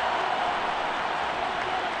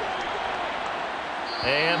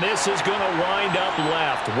 And this is going to wind up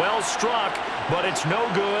left. Well struck, but it's no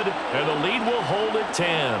good, and the lead will hold at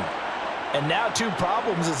 10. And now 2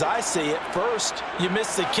 problems as I see it. First, you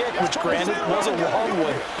missed the kick, which granted was a long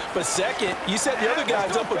one. But second, you set the other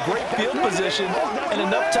guys up a great field position and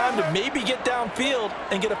enough time to maybe get downfield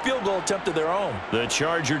and get a field goal attempt of their own. The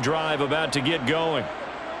Charger drive about to get going.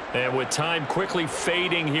 And with time quickly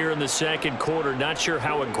fading here in the 2nd quarter, not sure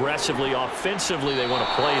how aggressively, offensively they want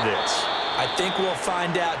to play this. I think we'll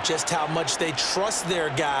find out just how much they trust their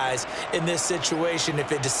guys in this situation if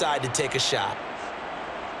they decide to take a shot.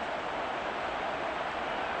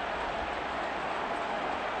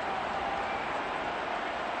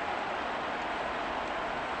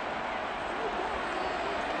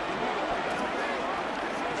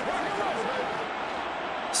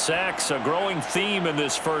 Sacks, a growing theme in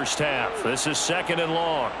this first half. This is 2nd and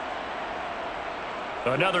long.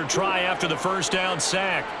 Another try after the first down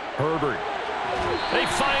sack. Herbert. He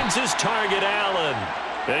finds his target, Allen.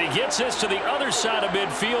 And he gets this to the other side of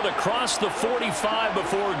midfield across the 45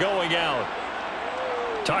 before going out.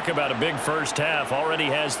 Talk about a big first half. Already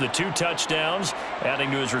has the 2 touchdowns,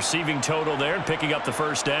 adding to his receiving total there and picking up the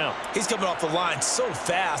first down. He's coming off the line so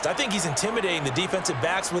fast. I think he's intimidating the defensive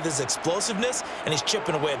backs with his explosiveness, and he's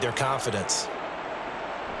chipping away at their confidence.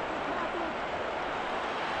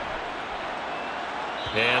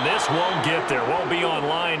 And this won't get there. Won't be on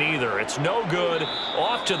line either. It's no good.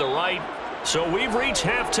 Off to the right. So we've reached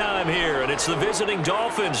halftime here, and it's the visiting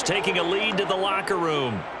Dolphins taking a lead to the locker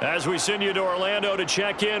room. As we send you to Orlando to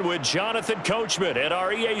check in with Jonathan Coachman at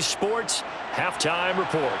our EA Sports Halftime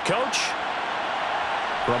Report. Coach?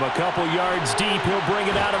 From a couple yards deep, he'll bring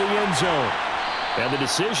it out of the end zone. And the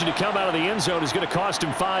decision to come out of the end zone is going to cost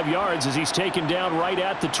him 5 yards as he's taken down right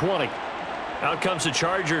at the 20. Out comes the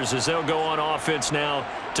Chargers as they'll go on offense now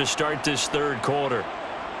to start this 3rd quarter.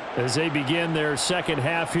 As they begin their 2nd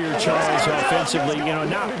half here, Charles, offensively,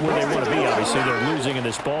 not where they want to be, obviously. They're losing in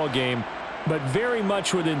this ball game, but very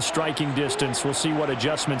much within striking distance. We'll see what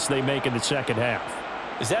adjustments they make in the 2nd half.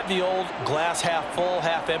 Is that the old glass half full,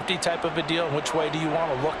 half empty type of a deal? And which way do you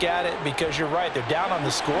want to look at it? Because you're right, they're down on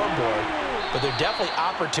the scoreboard, but they're definitely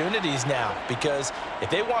opportunities now, because if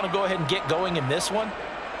they want to go ahead and get going in this one,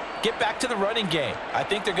 get back to the running game. I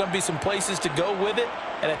think there are going to be some places to go with it,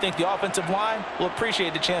 and I think the offensive line will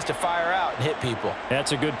appreciate the chance to fire out and hit people.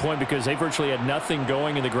 That's a good point because they virtually had nothing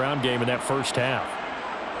going in the ground game in that first half.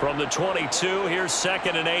 From the 22, here's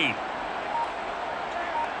 2nd and 8.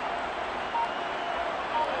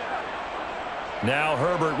 Now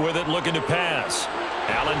Herbert with it, looking to pass.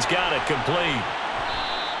 Allen's got it, complete.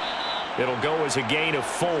 It'll go as a gain of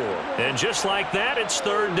 4. And just like that, it's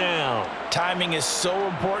 3rd down. Timing is so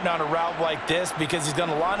important on a route like this because he's going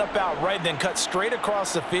to line up out right, then cut straight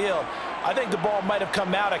across the field. I think the ball might have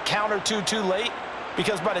come out a count or two too late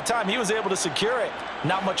because by the time he was able to secure it,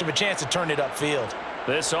 not much of a chance to turn it upfield.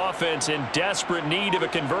 This offense in desperate need of a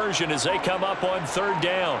conversion as they come up on 3rd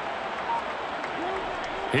down.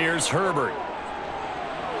 Here's Herbert.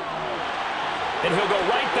 And he'll go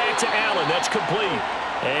right back to Allen. That's complete.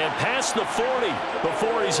 And past the 40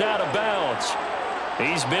 before he's out of bounds.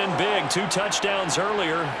 He's been big. 2 touchdowns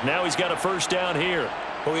earlier. Now he's got a first down here.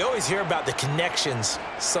 Well, we always hear about the connections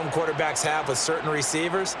some quarterbacks have with certain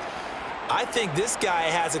receivers. I think this guy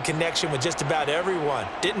has a connection with just about everyone.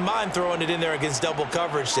 Didn't mind throwing it in there against double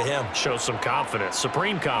coverage to him. Shows some confidence,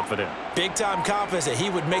 supreme confidence. Big-time confidence that he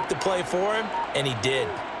would make the play for him, and he did.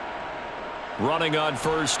 Running on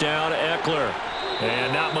first down, Eckler.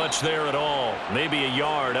 And not much there at all. Maybe a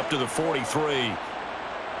yard up to the 43.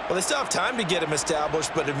 Well, they still have time to get him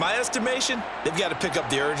established, but in my estimation, they've got to pick up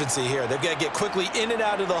the urgency here. They've got to get quickly in and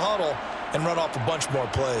out of the huddle and run off a bunch more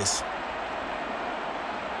plays.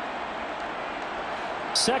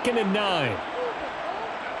 2nd and 9.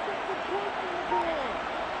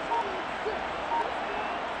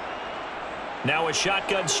 Now a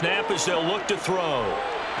shotgun snap as they'll look to throw.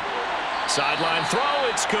 Sideline throw,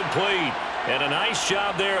 it's complete. And a nice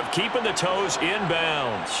job there of keeping the toes in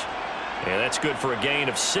bounds. Yeah, that's good for a gain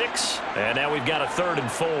of 6. And now we've got a 3rd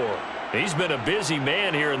and 4. He's been a busy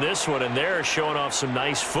man here in this one, and they're showing off some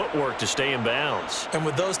nice footwork to stay in bounds. And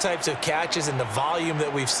with those types of catches and the volume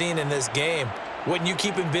that we've seen in this game, wouldn't you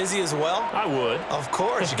keep him busy as well? I would. Of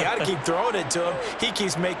course. You got to keep throwing it to him. He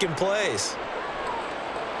keeps making plays.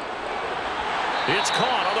 It's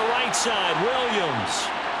caught on the right side. Williams.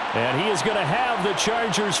 And he is going to have the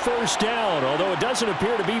Chargers first down, although it doesn't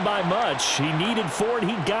appear to be by much. He needed 4, and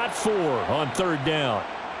he got 4 on 3rd down.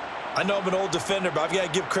 I know I'm an old defender, but I've got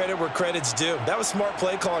to give credit where credit's due. That was smart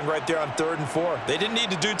play calling right there on 3rd and 4. They didn't need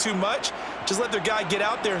to do too much. Just let their guy get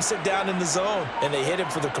out there and sit down in the zone, and they hit him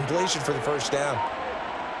for the completion for the first down.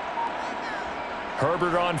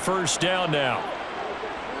 Herbert on first down now.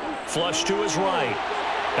 Flush to his right.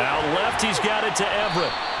 Out left, he's got it to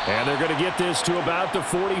Everett. And they're going to get this to about the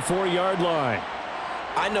 44-yard line.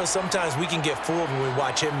 I know sometimes we can get fooled when we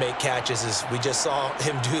watch him make catches, as we just saw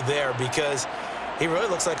him do there, because he really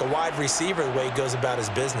looks like a wide receiver the way he goes about his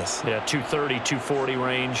business. Yeah, 230, 240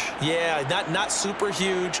 range. Yeah, not super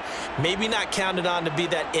huge. Maybe not counted on to be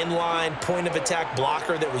that inline point-of-attack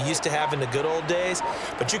blocker that we used to have in the good old days,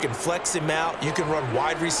 but you can flex him out. You can run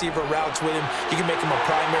wide receiver routes with him. You can make him a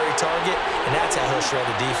primary target, and that's how he'll shred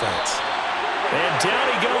a defense. And down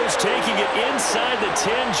he goes, taking it inside the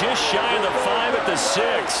 10, just shy of the 5 at the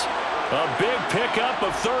 6. A big pickup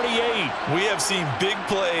of 38. We have seen big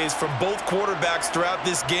plays from both quarterbacks throughout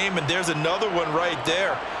this game, and there's another one right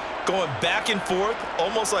there. Going back and forth,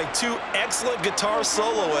 almost like two excellent guitar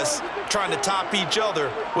soloists trying to top each other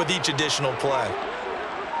with each additional play.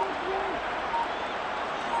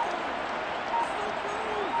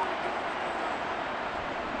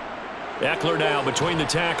 Eckler now between the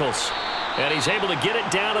tackles. And he's able to get it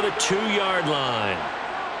down to the 2-yard line.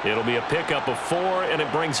 It'll be a pickup of 4, and it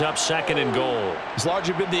brings up 2nd and goal. It's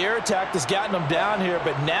largely been the air attack that's gotten them down here,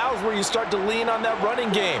 but now is where you start to lean on that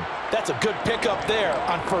running game. That's a good pickup there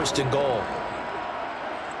on 1st and goal.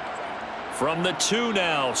 From the 2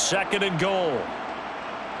 now, 2nd and goal.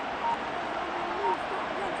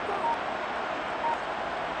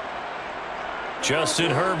 Justin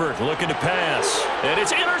Herbert looking to pass. And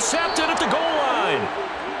it's intercepted at the goal line.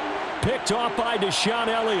 Picked off by Deshaun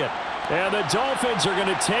Elliott. And the Dolphins are going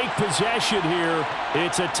to take possession here.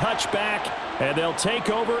 It's a touchback, and they'll take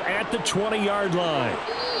over at the 20-yard line.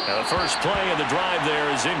 Now the first play of the drive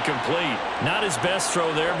there is incomplete. Not his best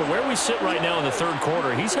throw there, but where we sit right now in the 3rd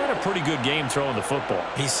quarter, he's had a pretty good game throwing the football.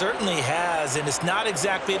 He certainly has, and it's not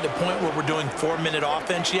exactly at the point where we're doing 4-minute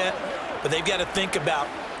offense yet, but they've got to think about,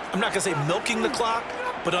 I'm not going to say milking the clock,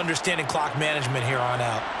 but understanding clock management here on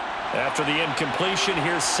out. After the incompletion,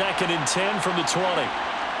 here's 2nd and 10 from the 20.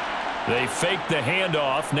 They fake the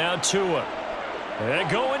handoff. Now Tua. And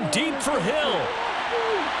going deep for Hill.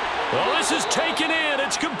 Well, this is taken in.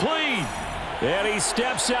 It's complete. And he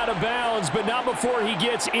steps out of bounds, but not before he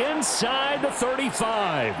gets inside the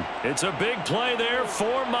 35. It's a big play there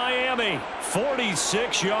for Miami.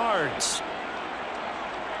 46 yards.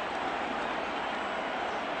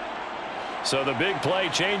 So the big play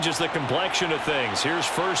changes the complexion of things. Here's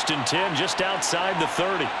 1st and 10 just outside the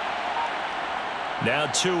 30. Now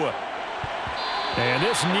Tua. And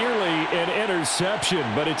this nearly an interception,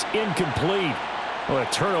 but it's incomplete. Well, a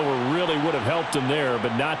turnover really would have helped him there,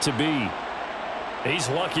 but not to be. He's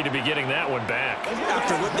lucky to be getting that one back.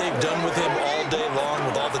 After what they've done with him all day long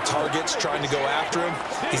with all the targets trying to go after him,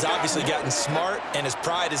 he's obviously gotten smart, and his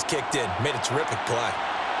pride has kicked in. Made a terrific play.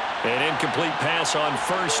 An incomplete pass on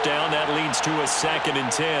 1st down. That leads to a 2nd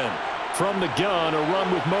and 10. From the gun, a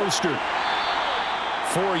run with Mostert.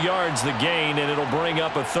 4 yards the gain, and it'll bring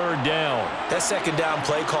up a 3rd down. That 2nd down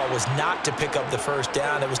play call was not to pick up the 1st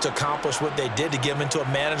down. It was to accomplish what they did, to get them into a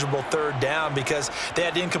manageable 3rd down, because they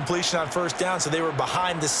had incompletion on 1st down, so they were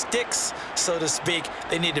behind the sticks, so to speak.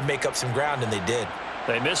 They needed to make up some ground, and they did.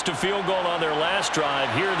 They missed a field goal on their last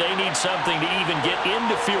drive. Here they need something to even get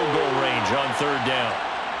into field goal range on 3rd down.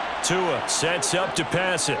 Tua sets up to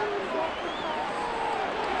pass it.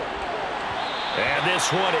 And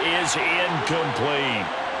this one is incomplete.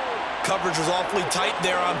 Coverage was awfully tight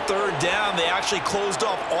there on third down. They actually closed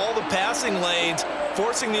off all the passing lanes,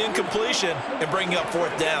 forcing the incompletion and bringing up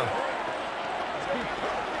fourth down.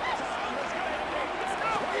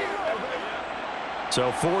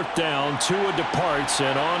 So fourth down, Tua departs,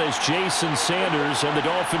 and on is Jason Sanders and the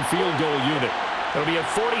Dolphin field goal unit. It'll be a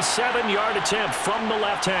 47-yard attempt from the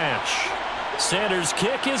left hash. Sanders'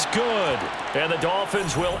 kick is good, and the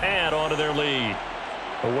Dolphins will add on to their lead.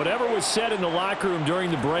 Well, whatever was said in the locker room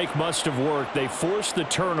during the break must have worked. They forced the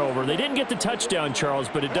turnover. They didn't get the touchdown, Charles,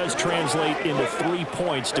 but it does translate into 3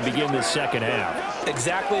 points to begin the second half.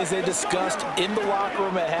 Exactly as they discussed in the locker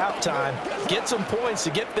room at halftime. Get some points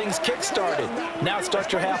to get things kick-started. Now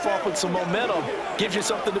start your half off with some momentum. Gives you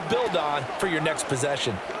something to build on for your next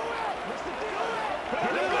possession.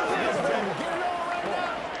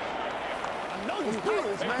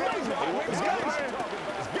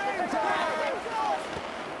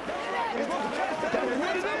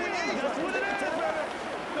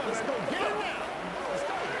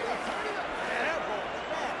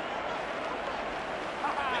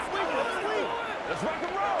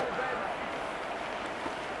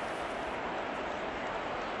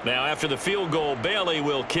 Now after the field goal, Bailey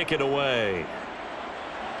will kick it away.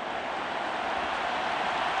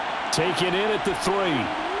 Take it in at the 3.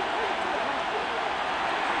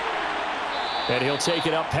 And he'll take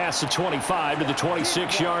it up past the 25 to the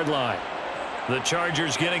 26-yard line. The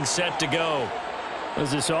Chargers getting set to go. As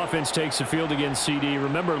this offense takes the field against CD,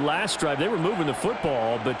 remember last drive they were moving the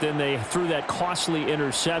football, but then they threw that costly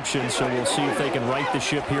interception, so we'll see if they can right the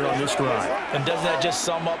ship here on this drive. And doesn't that just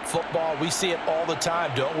sum up football? We see it all the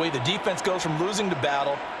time, don't we? The defense goes from losing the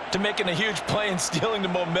battle to making a huge play and stealing the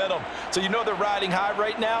momentum. So you know they're riding high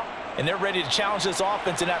right now, and they're ready to challenge this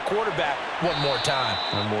offense and that quarterback one more time.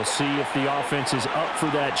 And we'll see if the offense is up for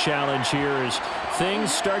that challenge here as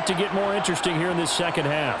things start to get more interesting here in this second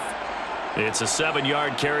half. It's a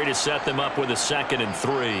 7-yard carry to set them up with a 2nd and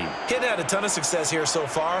 3. He hadn't had a ton of success here so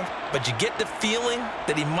far, but you get the feeling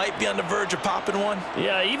that he might be on the verge of popping one.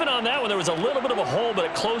 Yeah, even on that one, there was a little bit of a hole, but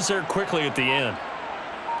it closed there quickly at the end.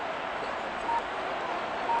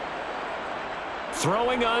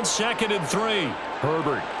 Throwing on 2nd and 3.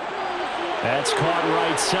 Herbert. That's caught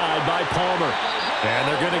right side by Palmer. And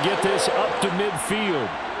they're going to get this up to midfield.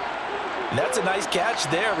 That's a nice catch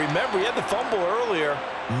there. Remember, he had the fumble earlier.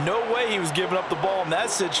 No way he was giving up the ball in that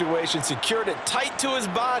situation. Secured it tight to his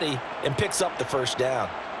body and picks up the first down.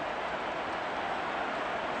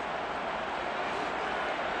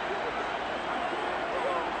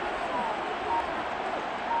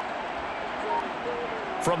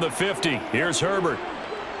 From the 50, here's Herbert.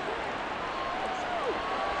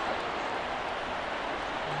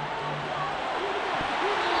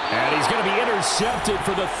 And he's going to be intercepted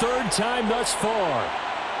for the 3rd time thus far.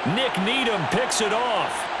 Nick Needham picks it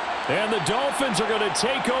off. And the Dolphins are going to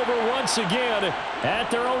take over once again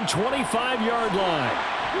at their own 25-yard line.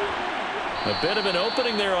 A bit of an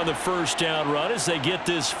opening there on the first down run as they get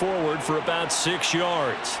this forward for about 6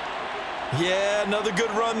 yards. Yeah, another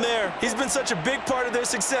good run there. He's been such a big part of their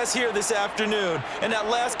success here this afternoon. And that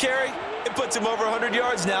last carry, it puts him over 100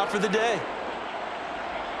 yards now for the day.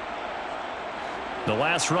 The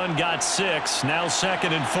last run got 6, now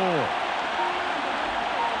 2nd and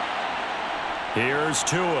 4. Here's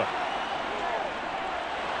Tua.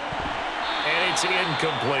 And it's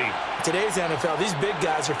incomplete. Today's NFL, these big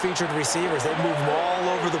guys are featured receivers. They move them all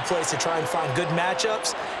over the place to try and find good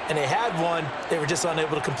matchups, and they had one. They were just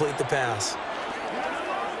unable to complete the pass.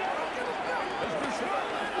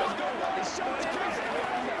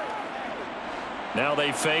 Now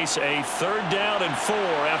they face a 3rd down and 4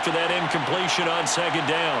 after that incompletion on 2nd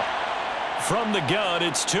down. From the gun,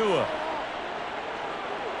 it's Tua.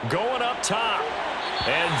 Going up top.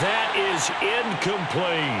 And that is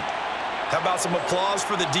incomplete. How about some applause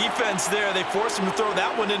for the defense there? They forced him to throw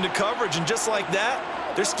that one into coverage, and just like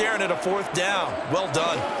that, they're staring at a 4th down. Well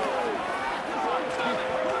done.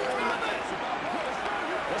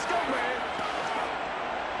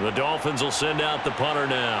 The Dolphins will send out the punter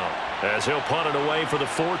now, as he'll punt it away for the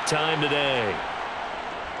 4th time today.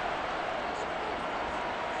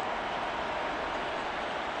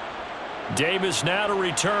 Davis now to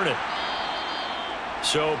return it.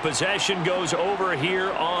 So possession goes over here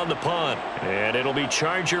on the punt. And it'll be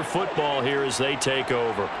Charger football here as they take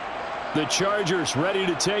over. The Chargers ready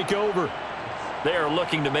to take over. They are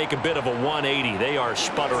looking to make a bit of a 180. They are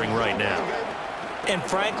sputtering right now. And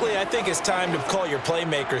frankly, I think it's time to call your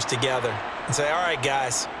playmakers together and say, all right,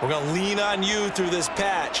 guys, we're going to lean on you through this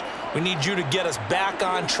patch. We need you to get us back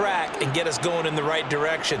on track and get us going in the right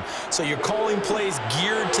direction. So you're calling plays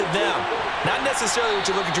geared to them. Not necessarily what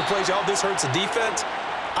you look at your plays, oh, this hurts the defense.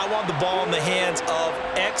 I want the ball in the hands of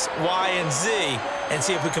X, Y, and Z and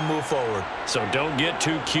see if we can move forward. So don't get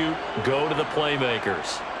too cute. Go to the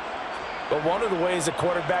playmakers. But one of the ways that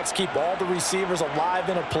quarterbacks keep all the receivers alive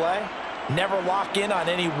in a play, never lock in on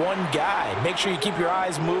any one guy. Make sure you keep your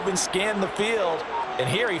eyes moving, scan the field, and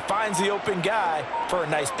here he finds the open guy for a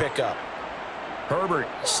nice pickup. Herbert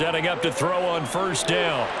setting up to throw on first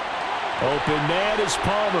down. Open man is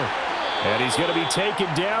Palmer. And he's going to be taken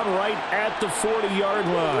down right at the 40-yard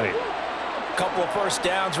line. A couple of first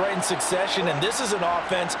downs right in succession, and this is an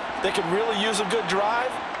offense that could really use a good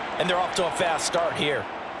drive, and they're off to a fast start here.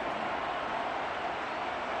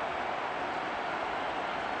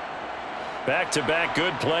 Back-to-back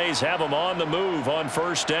good plays have them on the move on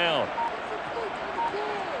first down.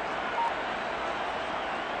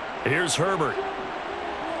 Here's Herbert.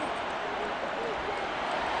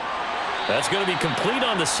 That's going to be complete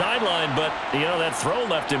on the sideline, but, you know, that throw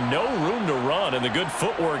left him no room to run, and the good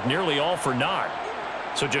footwork nearly all for naught.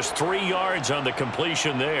 So just 3 yards on the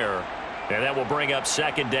completion there, and that will bring up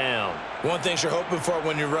second down. One thing you're hoping for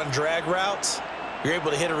when you run drag routes, you're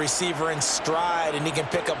able to hit a receiver in stride, and he can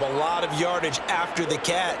pick up a lot of yardage after the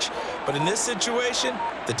catch. But in this situation,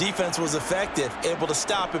 the defense was effective, able to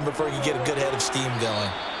stop him before he could get a good head of steam going.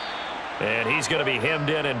 And he's going to be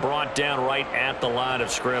hemmed in and brought down right at the line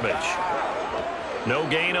of scrimmage. No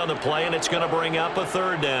gain on the play, and it's going to bring up a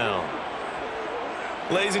third down.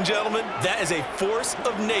 Ladies and gentlemen, that is a force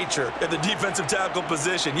of nature at the defensive tackle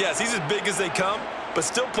position. Yes, he's as big as they come, but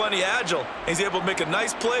still plenty agile. He's able to make a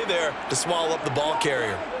nice play there to swallow up the ball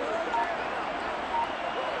carrier.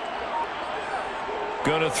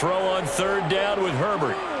 Going to throw on third down with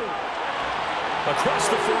Herbert. Across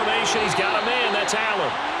the formation, he's got a man. That's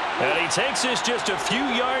Allen. And he takes this just a few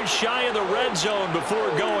yards shy of the red zone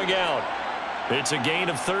before going out. It's a gain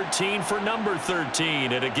of 13 for number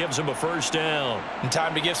 13, and it gives him a first down. And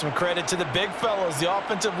time to give some credit to the big fellows, the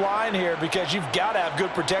offensive line here, because you've got to have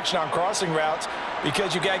good protection on crossing routes,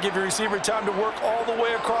 because you've got to give your receiver time to work all the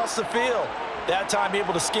way across the field. That time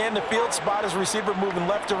able to scan the field, spot his receiver moving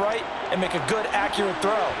left to right, and make a good, accurate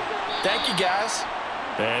throw. Thank you, guys.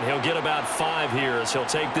 And he'll get about 5 here as he'll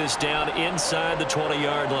take this down inside the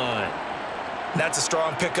 20-yard line. That's a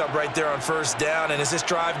strong pickup right there on first down, and as this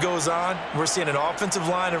drive goes on, we're seeing an offensive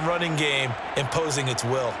line and running game imposing its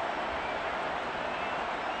will.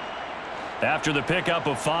 After the pickup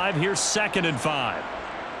of 5, here's 2nd and 5.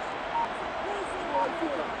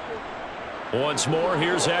 Once more,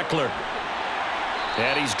 here's Eckler.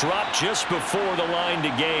 And he's dropped just before the line to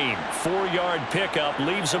gain. 4-yard pickup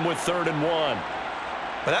leaves him with 3rd and 1.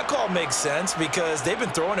 But that call makes sense because they've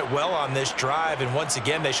been throwing it well on this drive, and once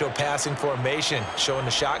again they show passing formation, showing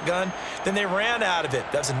the shotgun. Then they ran out of it.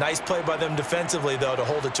 That's a nice play by them defensively, though, to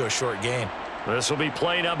hold it to a short gain. This will be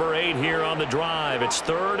play number 8 here on the drive. It's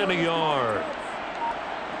 3rd and a yard.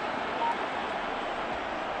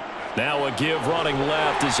 Now a give running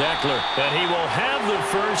left is Eckler, and he will have the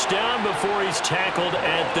first down before he's tackled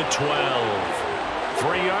at the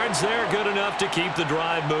 12. 3 yards there, good enough to keep the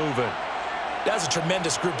drive moving. That's a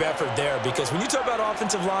tremendous group effort there, because when you talk about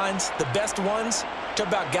offensive lines, the best ones, talk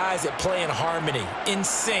about guys that play in harmony, in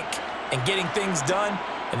sync, and getting things done,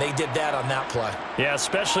 and they did that on that play. Yeah,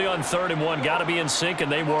 especially on 3rd and 1. Got to be in sync,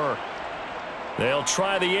 and they were. They'll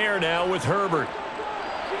try the air now with Herbert.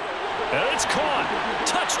 And it's caught.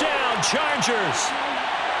 Touchdown, Chargers.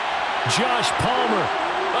 Josh Palmer,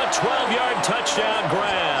 a 12-yard touchdown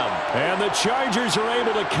grab. And the Chargers are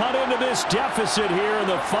able to cut into this deficit here in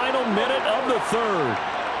the final minute of the 3rd.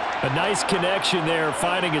 A nice connection there,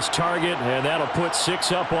 finding his target, and that'll put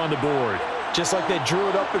 6 up on the board. Just like they drew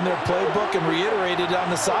it up in their playbook and reiterated it on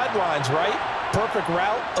the sidelines, right? Perfect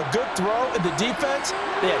route, a good throw, and the defense,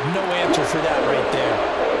 they had no answer for that right there.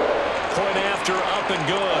 Point after, up and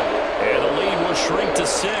good. And the lead will shrink to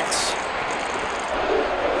 6.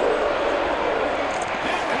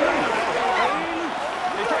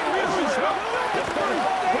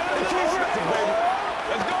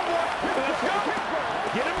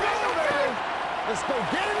 Let's go.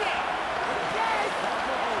 Get him now.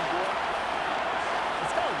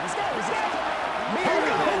 Let's go. Let's go. Let's go. Me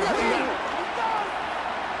and you.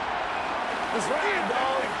 Let's ride,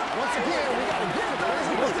 dog. Once again, we got to get it.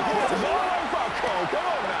 Let's go. Come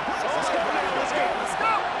on now. Let's go. Let's go. Let's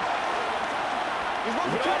go. He's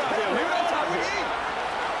looking for out here. Maybe that's how we eat.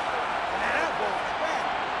 Let's go.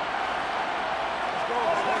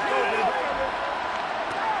 Let's go.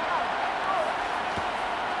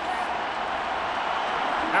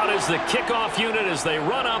 Out is the kickoff unit as they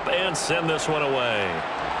run up and send this one away.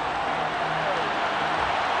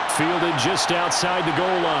 Fielded just outside the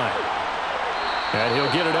goal line. And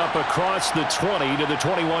he'll get it up across the 20 to the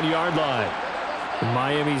 21-yard line.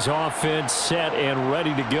 Miami's offense set and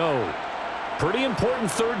ready to go. Pretty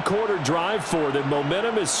important third-quarter drive for them.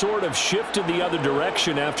 Momentum has sort of shifted the other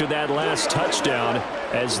direction after that last touchdown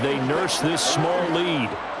as they nurse this small lead.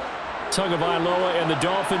 Tagovailoa and the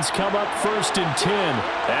Dolphins come up 1st and 10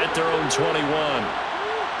 at their own 21.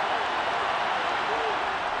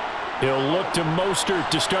 He'll look to Mostert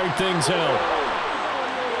to start things out.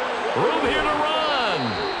 Room here to run.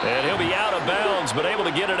 And he'll be out of bounds, but able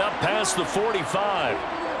to get it up past the 45.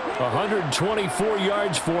 124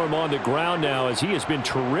 yards for him on the ground now as he has been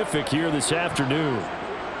terrific here this afternoon.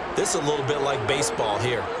 This is a little bit like baseball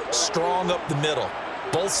here. Strong up the middle.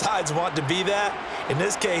 Both sides want to be that. In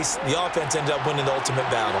this case, the offense ended up winning the ultimate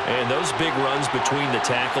battle. And those big runs between the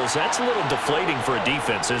tackles, that's a little deflating for a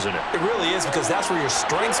defense, isn't it? It really is, because that's where your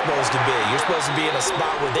strength's supposed to be. You're supposed to be in a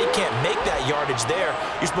spot where they can't make that yardage there.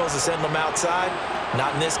 You're supposed to send them outside.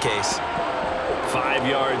 Not in this case. 5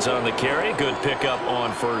 yards on the carry. Good pickup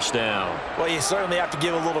on 1st down. Well, you certainly have to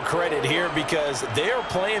give a little credit here because they're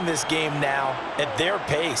playing this game now at their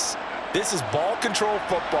pace. This is ball control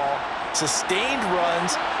football, sustained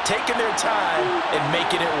runs, taking their time and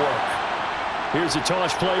making it work. Here's a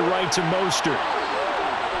toss play right to Mostert.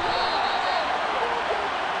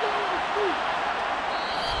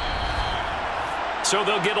 So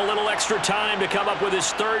they'll get a little extra time to come up with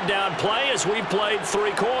his 3rd down play as we've played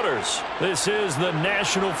 3 quarters. This is the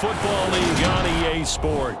National Football League on EA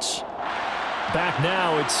Sports. Back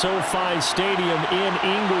now at SoFi Stadium in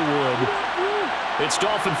Inglewood. It's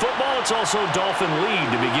Dolphin football. It's also Dolphin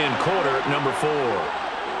lead to begin quarter number 4.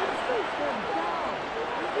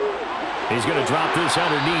 He's going to drop this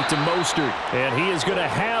underneath to Mostert. And he is going to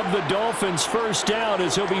have the Dolphins 1st down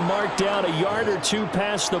as he'll be marked down a yard or 2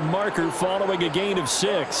 past the marker following a gain of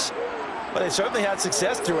 6. But they certainly had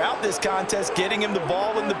success throughout this contest getting him the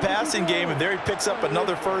ball in the passing game, and there he picks up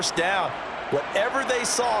another 1st down. Whatever they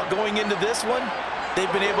saw going into this one,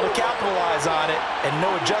 they've been able to capitalize on it, and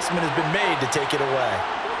no adjustment has been made to take it away.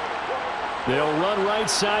 They'll run right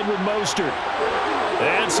side with Mostert.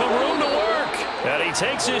 And some room to work. And he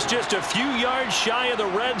takes this just a few yards shy of the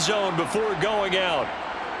red zone before going out.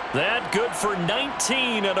 That good for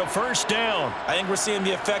 19 and a 1st down. I think we're seeing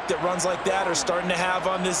the effect that runs like that are starting to have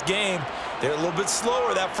on this game. They're a little bit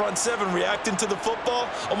slower, that front 7 reacting to the football,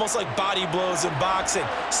 almost like body blows in boxing,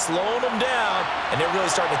 slowing them down, and they're really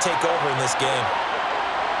starting to take over in this game.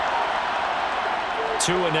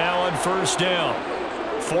 2 and now on 1st down.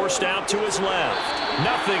 Forced out to his left.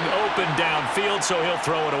 Nothing open downfield, so he'll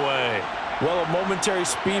throw it away. Well, a momentary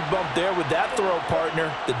speed bump there with that throw, partner.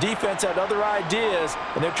 The defense had other ideas,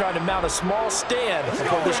 and they're trying to mount a small stand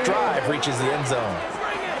before this drive reaches the end zone.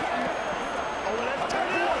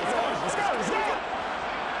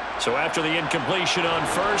 So after the incompletion on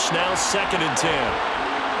 1st, now 2nd and 10.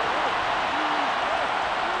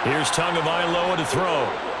 Here's Tagovailoa to throw.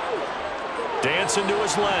 Dancing to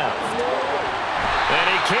his left. And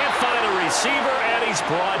he can't find a receiver, and he's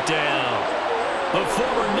brought down. The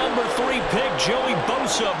former number 3 pick, Joey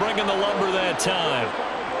Bosa, bringing the lumber that time.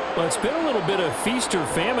 Well, it's been a little bit of feast or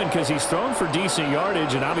famine because he's thrown for decent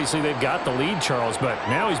yardage, and obviously they've got the lead, Charles, but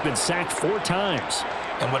now he's been sacked 4 times.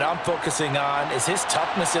 And what I'm focusing on is his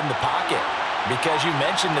toughness in the pocket. Because you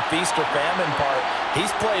mentioned the feast or famine part,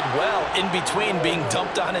 he's played well in between being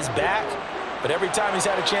dumped on his back. But every time he's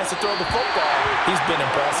had a chance to throw the football, he's been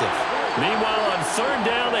impressive. Meanwhile, on 3rd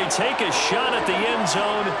down, they take a shot at the end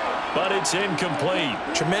zone, but it's incomplete.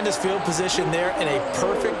 Tremendous field position there and a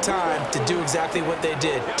perfect time to do exactly what they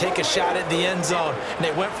did. Take a shot at the end zone. And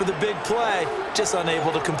they went for the big play, just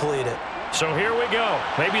unable to complete it. So here we go.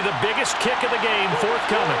 Maybe the biggest kick of the game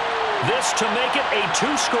forthcoming. This to make it a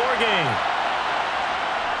 2-score game.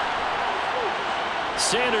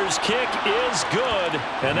 Sanders' kick is good,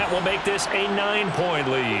 and that will make this a 9-point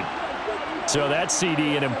lead. So that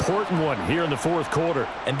CD, an important one here in the 4th quarter.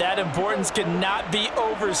 And that importance cannot be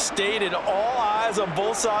overstated. All eyes on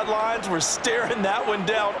both sidelines were staring that one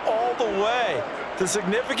down all the way. The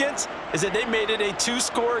significance is that they made it a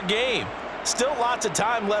 2-score game. Still lots of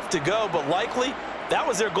time left to go, but likely that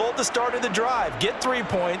was their goal at the start of the drive. Get 3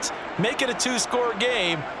 points, make it a 2-score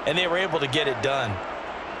game, and they were able to get it done.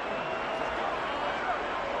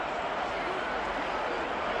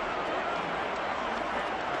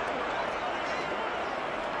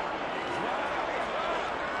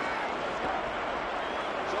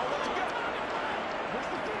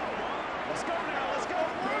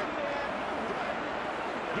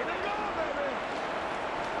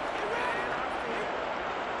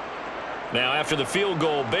 Now, after the field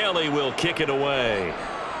goal, Bailey will kick it away.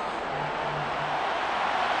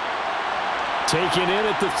 Taken in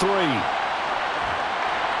at the 3.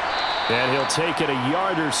 And he'll take it a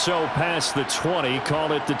yard or so past the 20,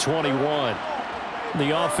 call it the 21.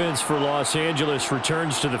 The offense for Los Angeles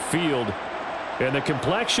returns to the field. And the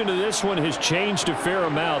complexion of this one has changed a fair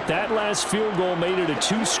amount. That last field goal made it a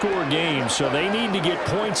 2-score game, so they need to get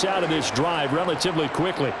points out of this drive relatively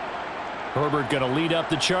quickly. Herbert going to lead up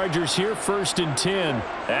the Chargers here, 1st and 10.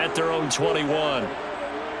 At their own 21.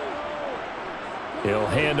 He'll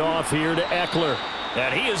hand off here to Eckler.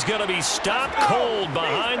 And he is going to be stopped cold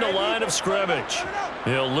behind the line of scrimmage.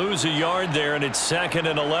 He'll lose a yard there, and it's 2nd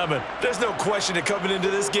and 11. There's no question that coming into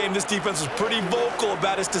this game, this defense was pretty vocal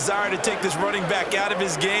about its desire to take this running back out of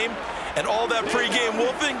his game. And all that pregame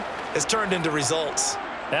wolfing has turned into results.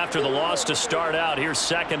 After the loss to start out, here's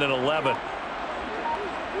 2nd and 11.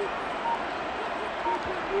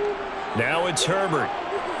 Now it's Herbert.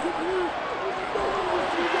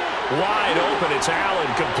 Wide open. It's Allen,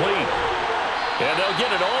 complete. And they'll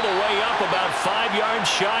get it all the way up about 5 yards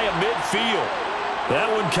shy of midfield.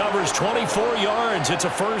 That one covers 24 yards. It's a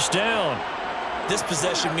 1st down. This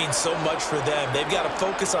possession means so much for them. They've got to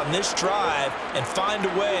focus on this drive and find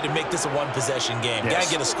a way to make this a one-possession game. Yes. Got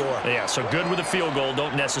to get a score. Yeah, so good with a field goal.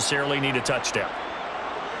 Don't necessarily need a touchdown.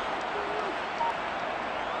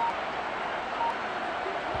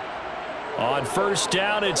 On 1st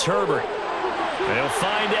down, it's Herbert. They'll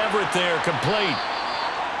find Everett there, complete.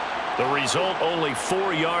 The result, only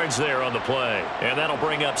 4 yards there on the play. And that'll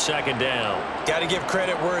bring up 2nd down. Got to give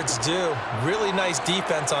credit where it's due. Really nice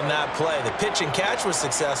defense on that play. The pitch and catch was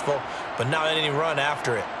successful, but not any run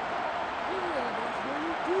after it.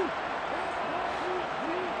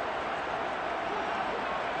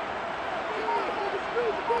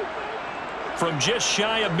 From just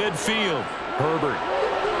shy of midfield, Herbert.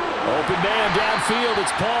 Open man downfield,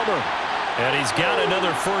 it's Palmer. and he's got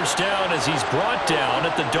another 1st down as he's brought down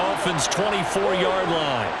at the Dolphins' 24-yard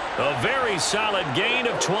line. A very solid gain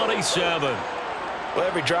of 27. Well,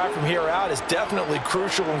 every drive from here out is definitely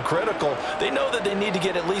crucial and critical. They know that they need to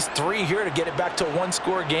get at least 3 here to get it back to a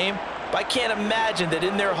 1-score game. But I can't imagine that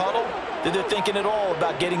in their huddle that they're thinking at all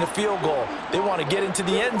about getting a field goal. They want to get into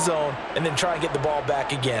the end zone and then try and get the ball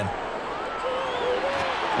back again.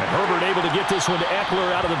 And Herbert able to get this one to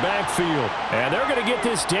Eckler out of the backfield. And they're going to get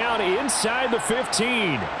this down inside the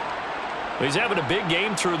 15. He's having a big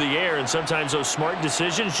game through the air, and sometimes those smart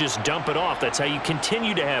decisions just dump it off. That's how you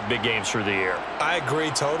continue to have big games through the air. I agree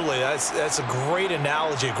totally. That's a great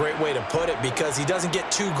analogy, a great way to put it, because he doesn't get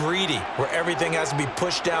too greedy where everything has to be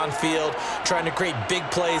pushed downfield, trying to create big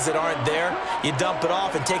plays that aren't there. You dump it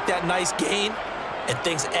off and take that nice gain, and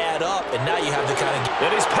things add up, and now you have the kind of...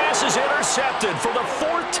 And his pass is intercepted for the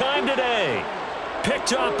 4th time today.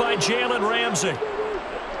 Picked up by Jalen Ramsey.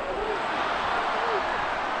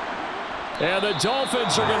 And the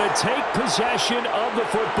Dolphins are going to take possession of the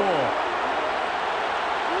football.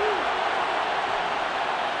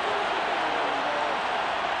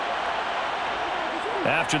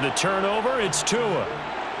 After the turnover, it's Tua.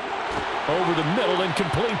 Over the middle and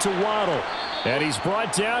complete to Waddle. And he's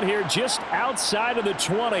brought down here just outside of the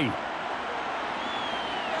 20.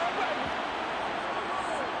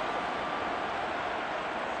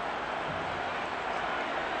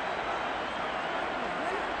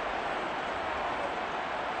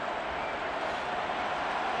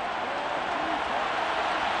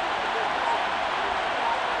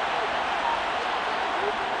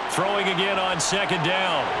 Throwing again on 2nd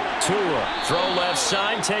down. Tua, throw left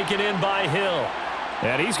side, taken in by Hill.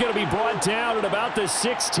 And he's going to be brought down at about the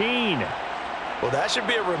 16. Well, that should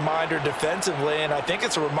be a reminder defensively, and I think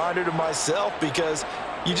it's a reminder to myself because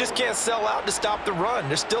you just can't sell out to stop the run.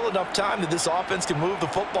 There's still enough time that this offense can move the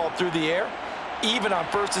football through the air, even on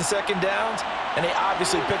 1st and 2nd downs, and they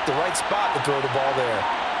obviously picked the right spot to throw the ball there.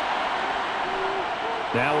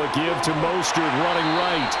 Now a give to Mostert running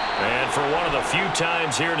right. And for one of the few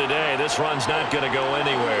times here today, this run's not going to go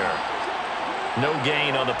anywhere. No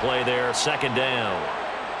gain on the play there, 2nd down.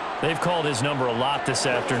 They've called his number a lot this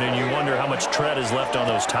afternoon. You wonder how much tread is left on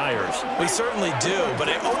those tires. We certainly do,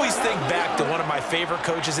 but I always think back to one of my favorite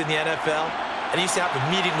coaches in the NFL, and he used to have a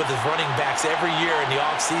meeting with his running backs every year in the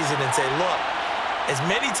offseason and say, look, as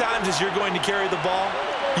many times as you're going to carry the ball,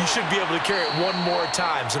 you should be able to carry it one more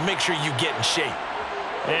time, so make sure you get in shape.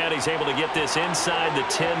 And he's able to get this inside the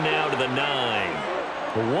 10 now to the 9.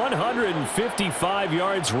 155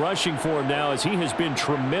 yards rushing for him now as he has been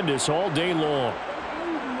tremendous all day long.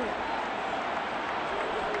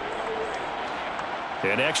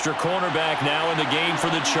 An extra cornerback now in the game for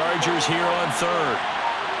the Chargers here on 3rd.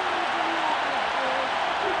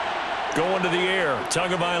 Going to the air.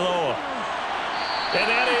 Tagovailoa. And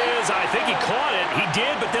that is, I think he caught it. He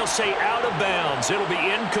did, but they'll say out of bounds. It'll be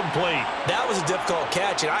incomplete. That was a difficult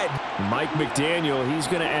catch. And Mike McDaniel, he's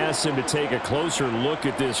going to ask him to take a closer look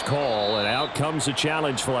at this call, and out comes the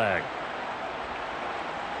challenge flag.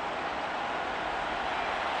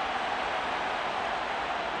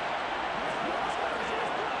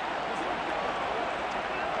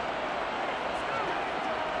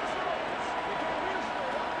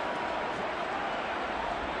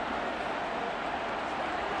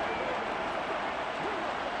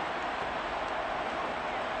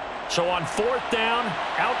 So on 4th down,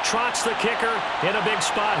 out trots the kicker in a big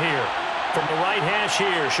spot here. From the right hash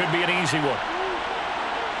here, should be an easy one.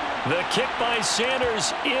 The kick by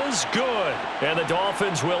Sanders is good, and the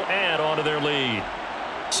Dolphins will add on to their lead.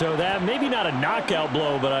 So that maybe not a knockout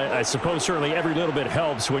blow, but I suppose certainly every little bit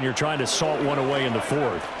helps when you're trying to salt one away in the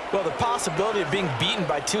 4th. Well, the possibility of being beaten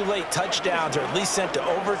by 2 late touchdowns or at least sent to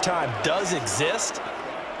overtime does exist.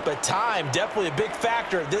 But time, definitely a big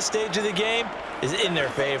factor at this stage of the game, is in their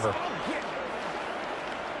favor.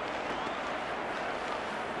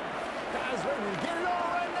 Guys, ready to get it on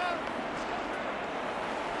right now?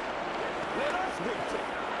 Let us dictate.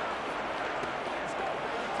 Let's go.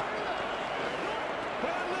 Play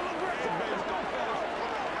a little aggressive, baby. Let's go, fellas.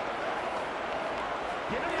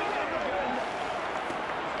 Get it together.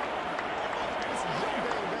 This is your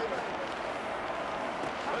game, baby.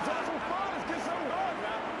 Let's have some fun. Let's get some going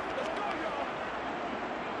now. Let's go, y'all.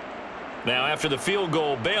 Now, after the field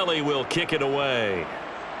goal, Bailey will kick it away.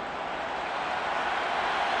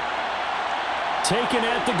 Taken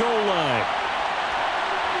at the goal line.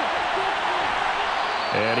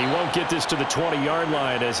 And he won't get this to the 20-yard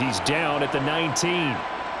line as he's down at the 19.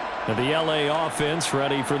 Now the LA offense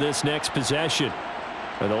ready for this next possession.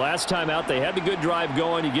 And the last time out, they had the good drive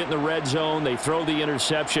going. You get in the red zone, they throw the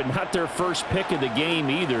interception. Not their first pick of the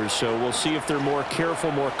game either, so we'll see if they're more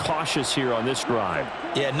careful, more cautious here on this drive.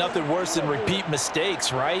 Yeah, nothing worse than repeat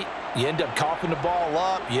mistakes, right? You end up coughing the ball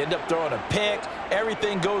up, you end up throwing a pick,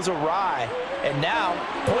 everything goes awry, and now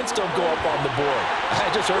points don't go up on the board.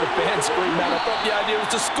 I just heard a fan scream out. I thought the idea was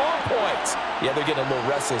to score points. Yeah, they're getting a little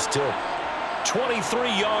restless too.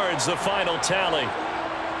 23 yards, the final tally.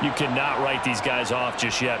 You cannot write these guys off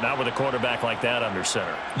just yet, not with a quarterback like that under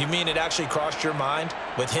center. You mean it actually crossed your mind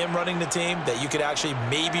with him running the team that you could actually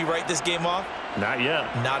maybe write this game off? Not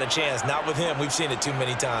yet. Not a chance. Not with him. We've seen it too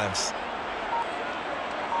many times.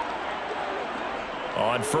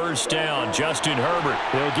 On 1st down, Justin Herbert.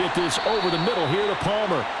 They'll get this over the middle here to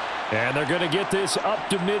Palmer. And they're going to get this up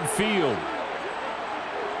to midfield.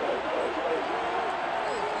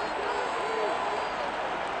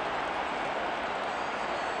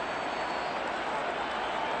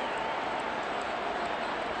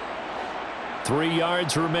 Three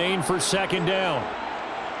yards remain for 2nd down.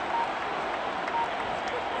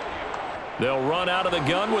 They'll run out of the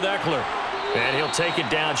gun with Eckler. And he'll take it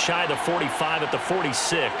down shy of the 45 at the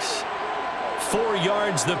 46. 4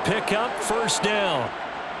 yards the pickup, 1st down.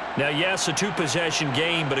 Now, yes, a 2-possession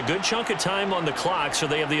game, but a good chunk of time on the clock, so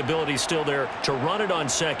they have the ability still there to run it on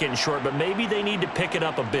 2nd and short, but maybe they need to pick it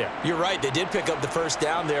up a bit. You're right. They did pick up the 1st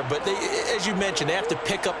down there, but they, as you mentioned, they have to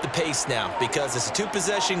pick up the pace now because it's a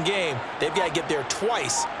 2-possession game. They've got to get there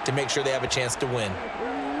twice to make sure they have a chance to win.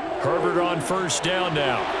 Herbert on 1st down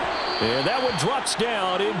now. And that one drops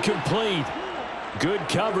down, incomplete. Good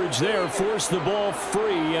coverage there, forced the ball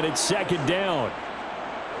free, and it's 2nd down.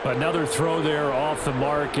 Another throw there off the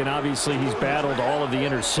mark, and obviously he's battled all of the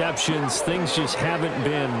interceptions. Things just haven't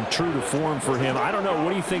been true to form for him. I don't know. What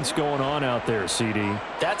do you think's going on out there, CD?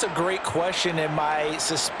 That's a great question, and my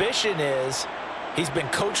suspicion is he's been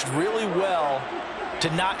coached really well to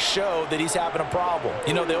not show that he's having a problem.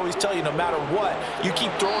 You know, they always tell you no matter what, you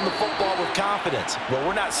keep throwing the football with confidence. Well,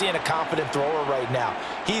 we're not seeing a confident thrower right now.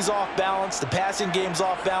 He's off balance, the passing game's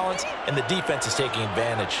off balance, and the defense is taking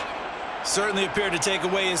advantage. Certainly appeared to take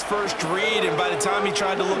away his first read, and by the time he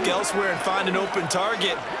tried to look elsewhere and find an open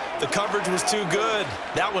target, the coverage was too good.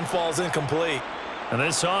 That one falls incomplete. And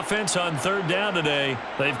this offense on 3rd down today,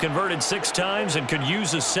 they've converted 6 times and could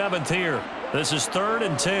use a 7th here. This is 3rd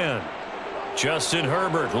and 10. Justin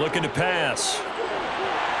Herbert looking to pass.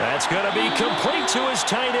 That's going to be complete to his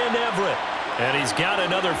tight end, Everett. And he's got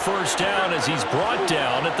another 1st down as he's brought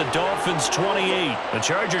down at the Dolphins' 28. The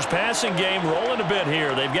Chargers' passing game rolling a bit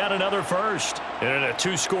here. They've got another 1st. And in a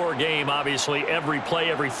 2-score game, obviously, every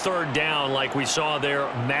play, every 3rd down, like we saw there,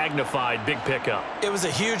 magnified, big pickup. It was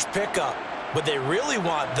a huge pickup. What they really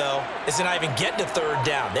want, though, is to not even get to 3rd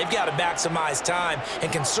down. They've got to maximize time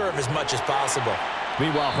and conserve as much as possible.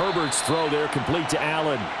 Meanwhile, Herbert's throw there complete to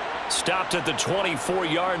Allen. Stopped at the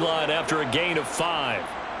 24-yard line after a gain of 5.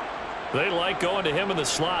 They like going to him in the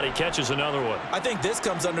slot. He catches another one. I think this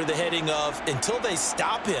comes under the heading of until they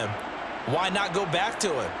stop him, why not go back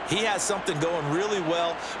to him? He has something going really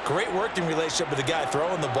well. Great working relationship with the guy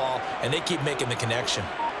throwing the ball, and they keep making the connection.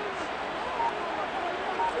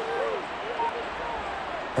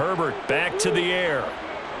 Herbert back to the air.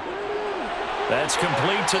 That's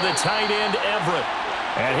complete to the tight end, Everett.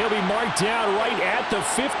 And he'll be marked down right at the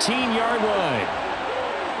 15-yard line.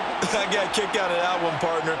 I got a kick out of that one,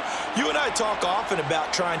 partner. You and I talk often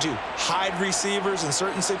about trying to hide receivers in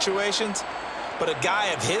certain situations, but a guy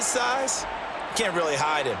of his size, can't really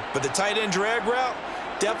hide him. But the tight end drag route,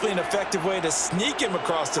 definitely an effective way to sneak him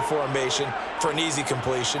across the formation for an easy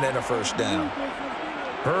completion and a first down.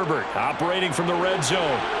 Herbert operating from the red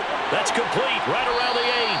zone. That's complete right around the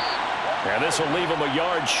 8. And this will leave him a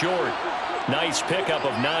yard short. Nice pickup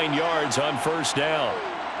of 9 yards on first down.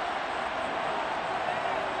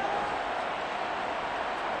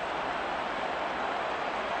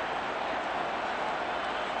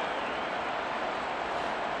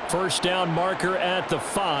 First down marker at the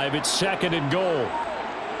 5. It's 2nd and goal.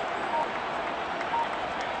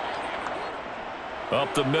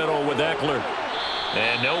 Up the middle with Eckler.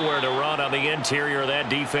 And nowhere to run on the interior of that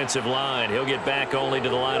defensive line. He'll get back only to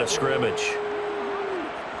the line of scrimmage.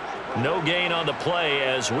 No gain on the play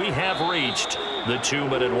as we have reached the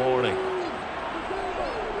 2-minute warning.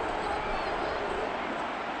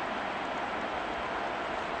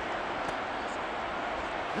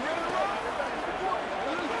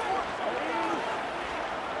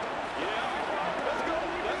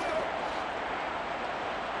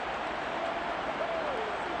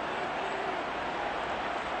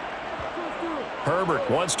 Herbert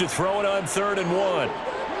wants to throw it on 3rd and 1.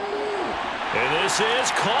 And this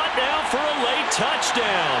is caught now for a late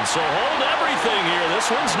touchdown. So hold everything here.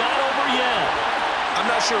 This one's not over yet. I'm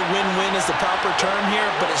not sure win-win is the proper term here,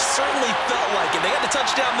 but it certainly felt like it. They got the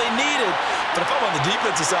touchdown they needed, but if I'm on the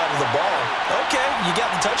defensive side of the ball, okay, you got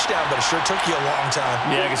the touchdown, but it sure took you a long time.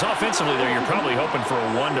 Yeah, because offensively there, you're probably hoping for a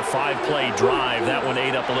 1 to 5 play drive. That one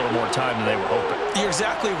ate up a little more time than they were hoping. You're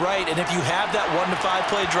exactly right, and if you have that 1 to 5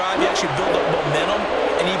 play drive, you actually build up momentum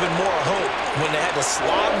and even more hope. When they had to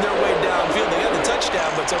slog their way downfield, they got the touchdown,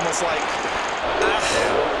 but it's almost like,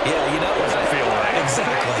 yeah, you know. Doesn't feel right.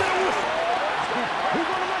 Exactly.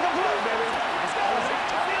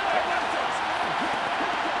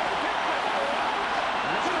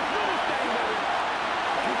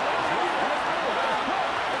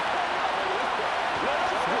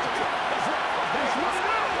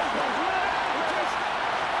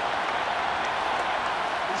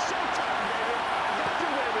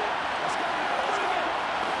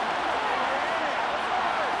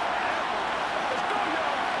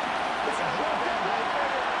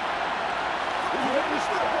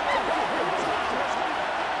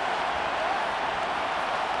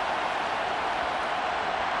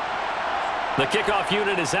 The kickoff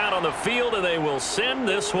unit is out on the field, and they will send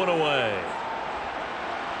this one away.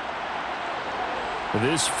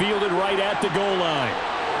 This fielded right at the goal line.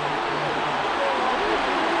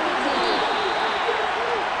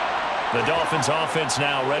 The Dolphins offense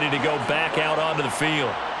now ready to go back out onto the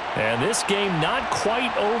field. And this game not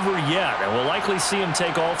quite over yet. And we'll likely see them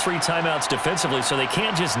take all 3 timeouts defensively, so they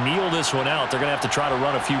can't just kneel this one out. They're going to have to try to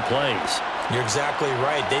run a few plays. You're exactly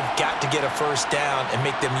right. They've got to get a first down and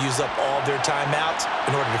make them use up all their timeouts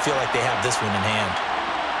in order to feel like they have this one in hand.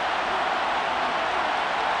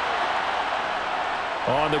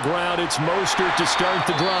 On the ground, it's Mostert to start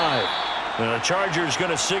the drive. And the Chargers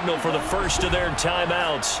going to signal for the first of their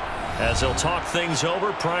timeouts as they'll talk things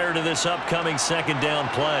over prior to this upcoming 2nd down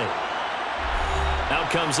play. Out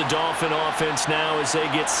comes the Dolphin offense now as they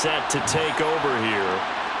get set to take over here.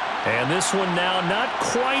 And this one now not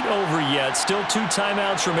quite over yet. Still 2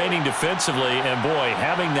 timeouts remaining defensively. And, boy,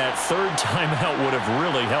 having that 3rd timeout would have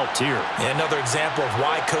really helped here. Yeah, another example of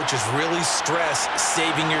why coaches really stress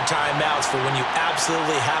saving your timeouts for when you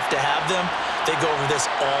absolutely have to have them. They go over this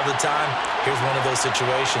all the time. Here's one of those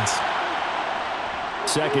situations.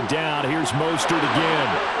 2nd down. Here's Mostert again.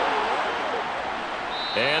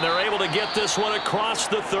 And they're able to get this one across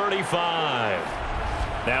the 35.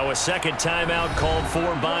 Now a 2nd timeout called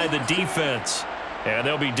for by the defense. And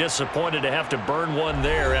they'll be disappointed to have to burn one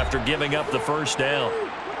there after giving up the first down.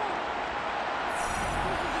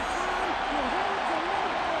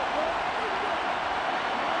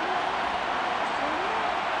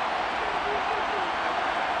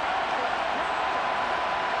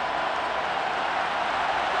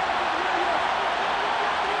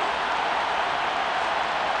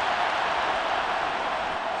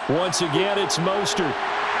 Once again, it's Mostert.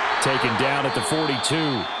 Taken down at the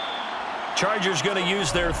 42. Chargers going to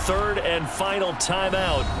use their third and final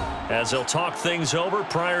timeout as they'll talk things over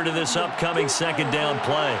prior to this upcoming second down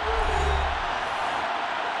play.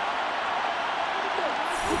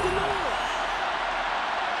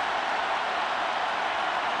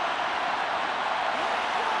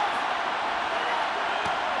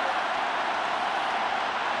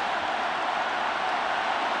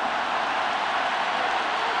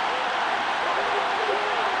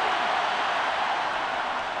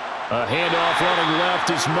 A handoff running left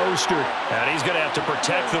is Mostert. And he's going to have to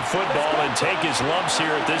protect the football and take his lumps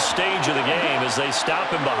here at this stage of the game as they stop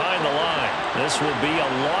him behind the line. This will be a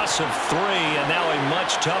loss of 3, and now a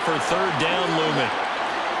much tougher third down looming.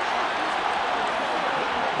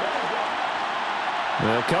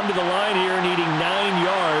 They'll come to the line here needing 9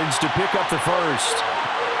 yards to pick up the first.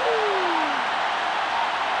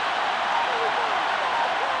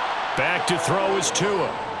 Back to throw is Tua.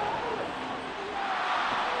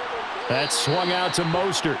 That swung out to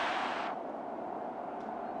Mostert.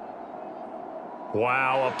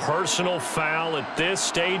 Wow, a personal foul at this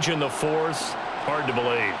stage in the fourth. Hard to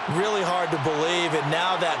believe. Really hard to believe, and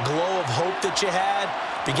now that glow of hope that you had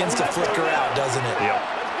begins to flicker out, doesn't it? Yep.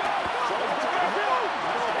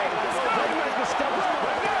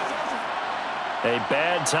 A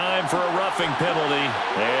bad time for a roughing penalty,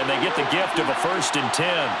 and they get the gift of a 1st and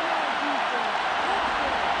 10.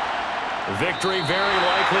 Victory very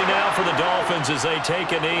likely now for the Dolphins as they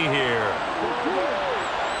take a knee here.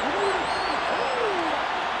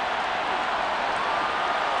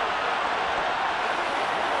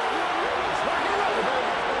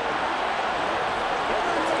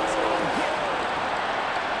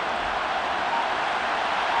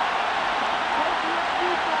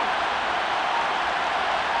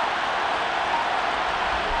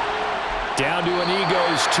 Down to a knee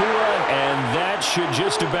goes Tua, and that should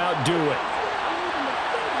just about do it.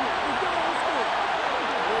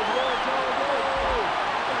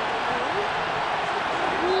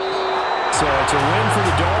 So it's a win for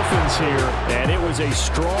the Dolphins here, and it was a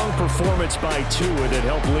strong performance by Tua that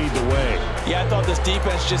helped lead the way. Yeah, I thought this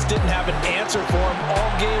defense just didn't have an answer for him all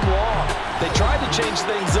game long. They tried to change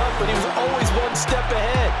things up, but he was always one step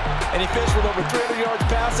ahead. And he finished with over 300 yards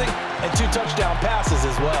passing and 2 touchdown passes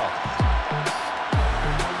as well.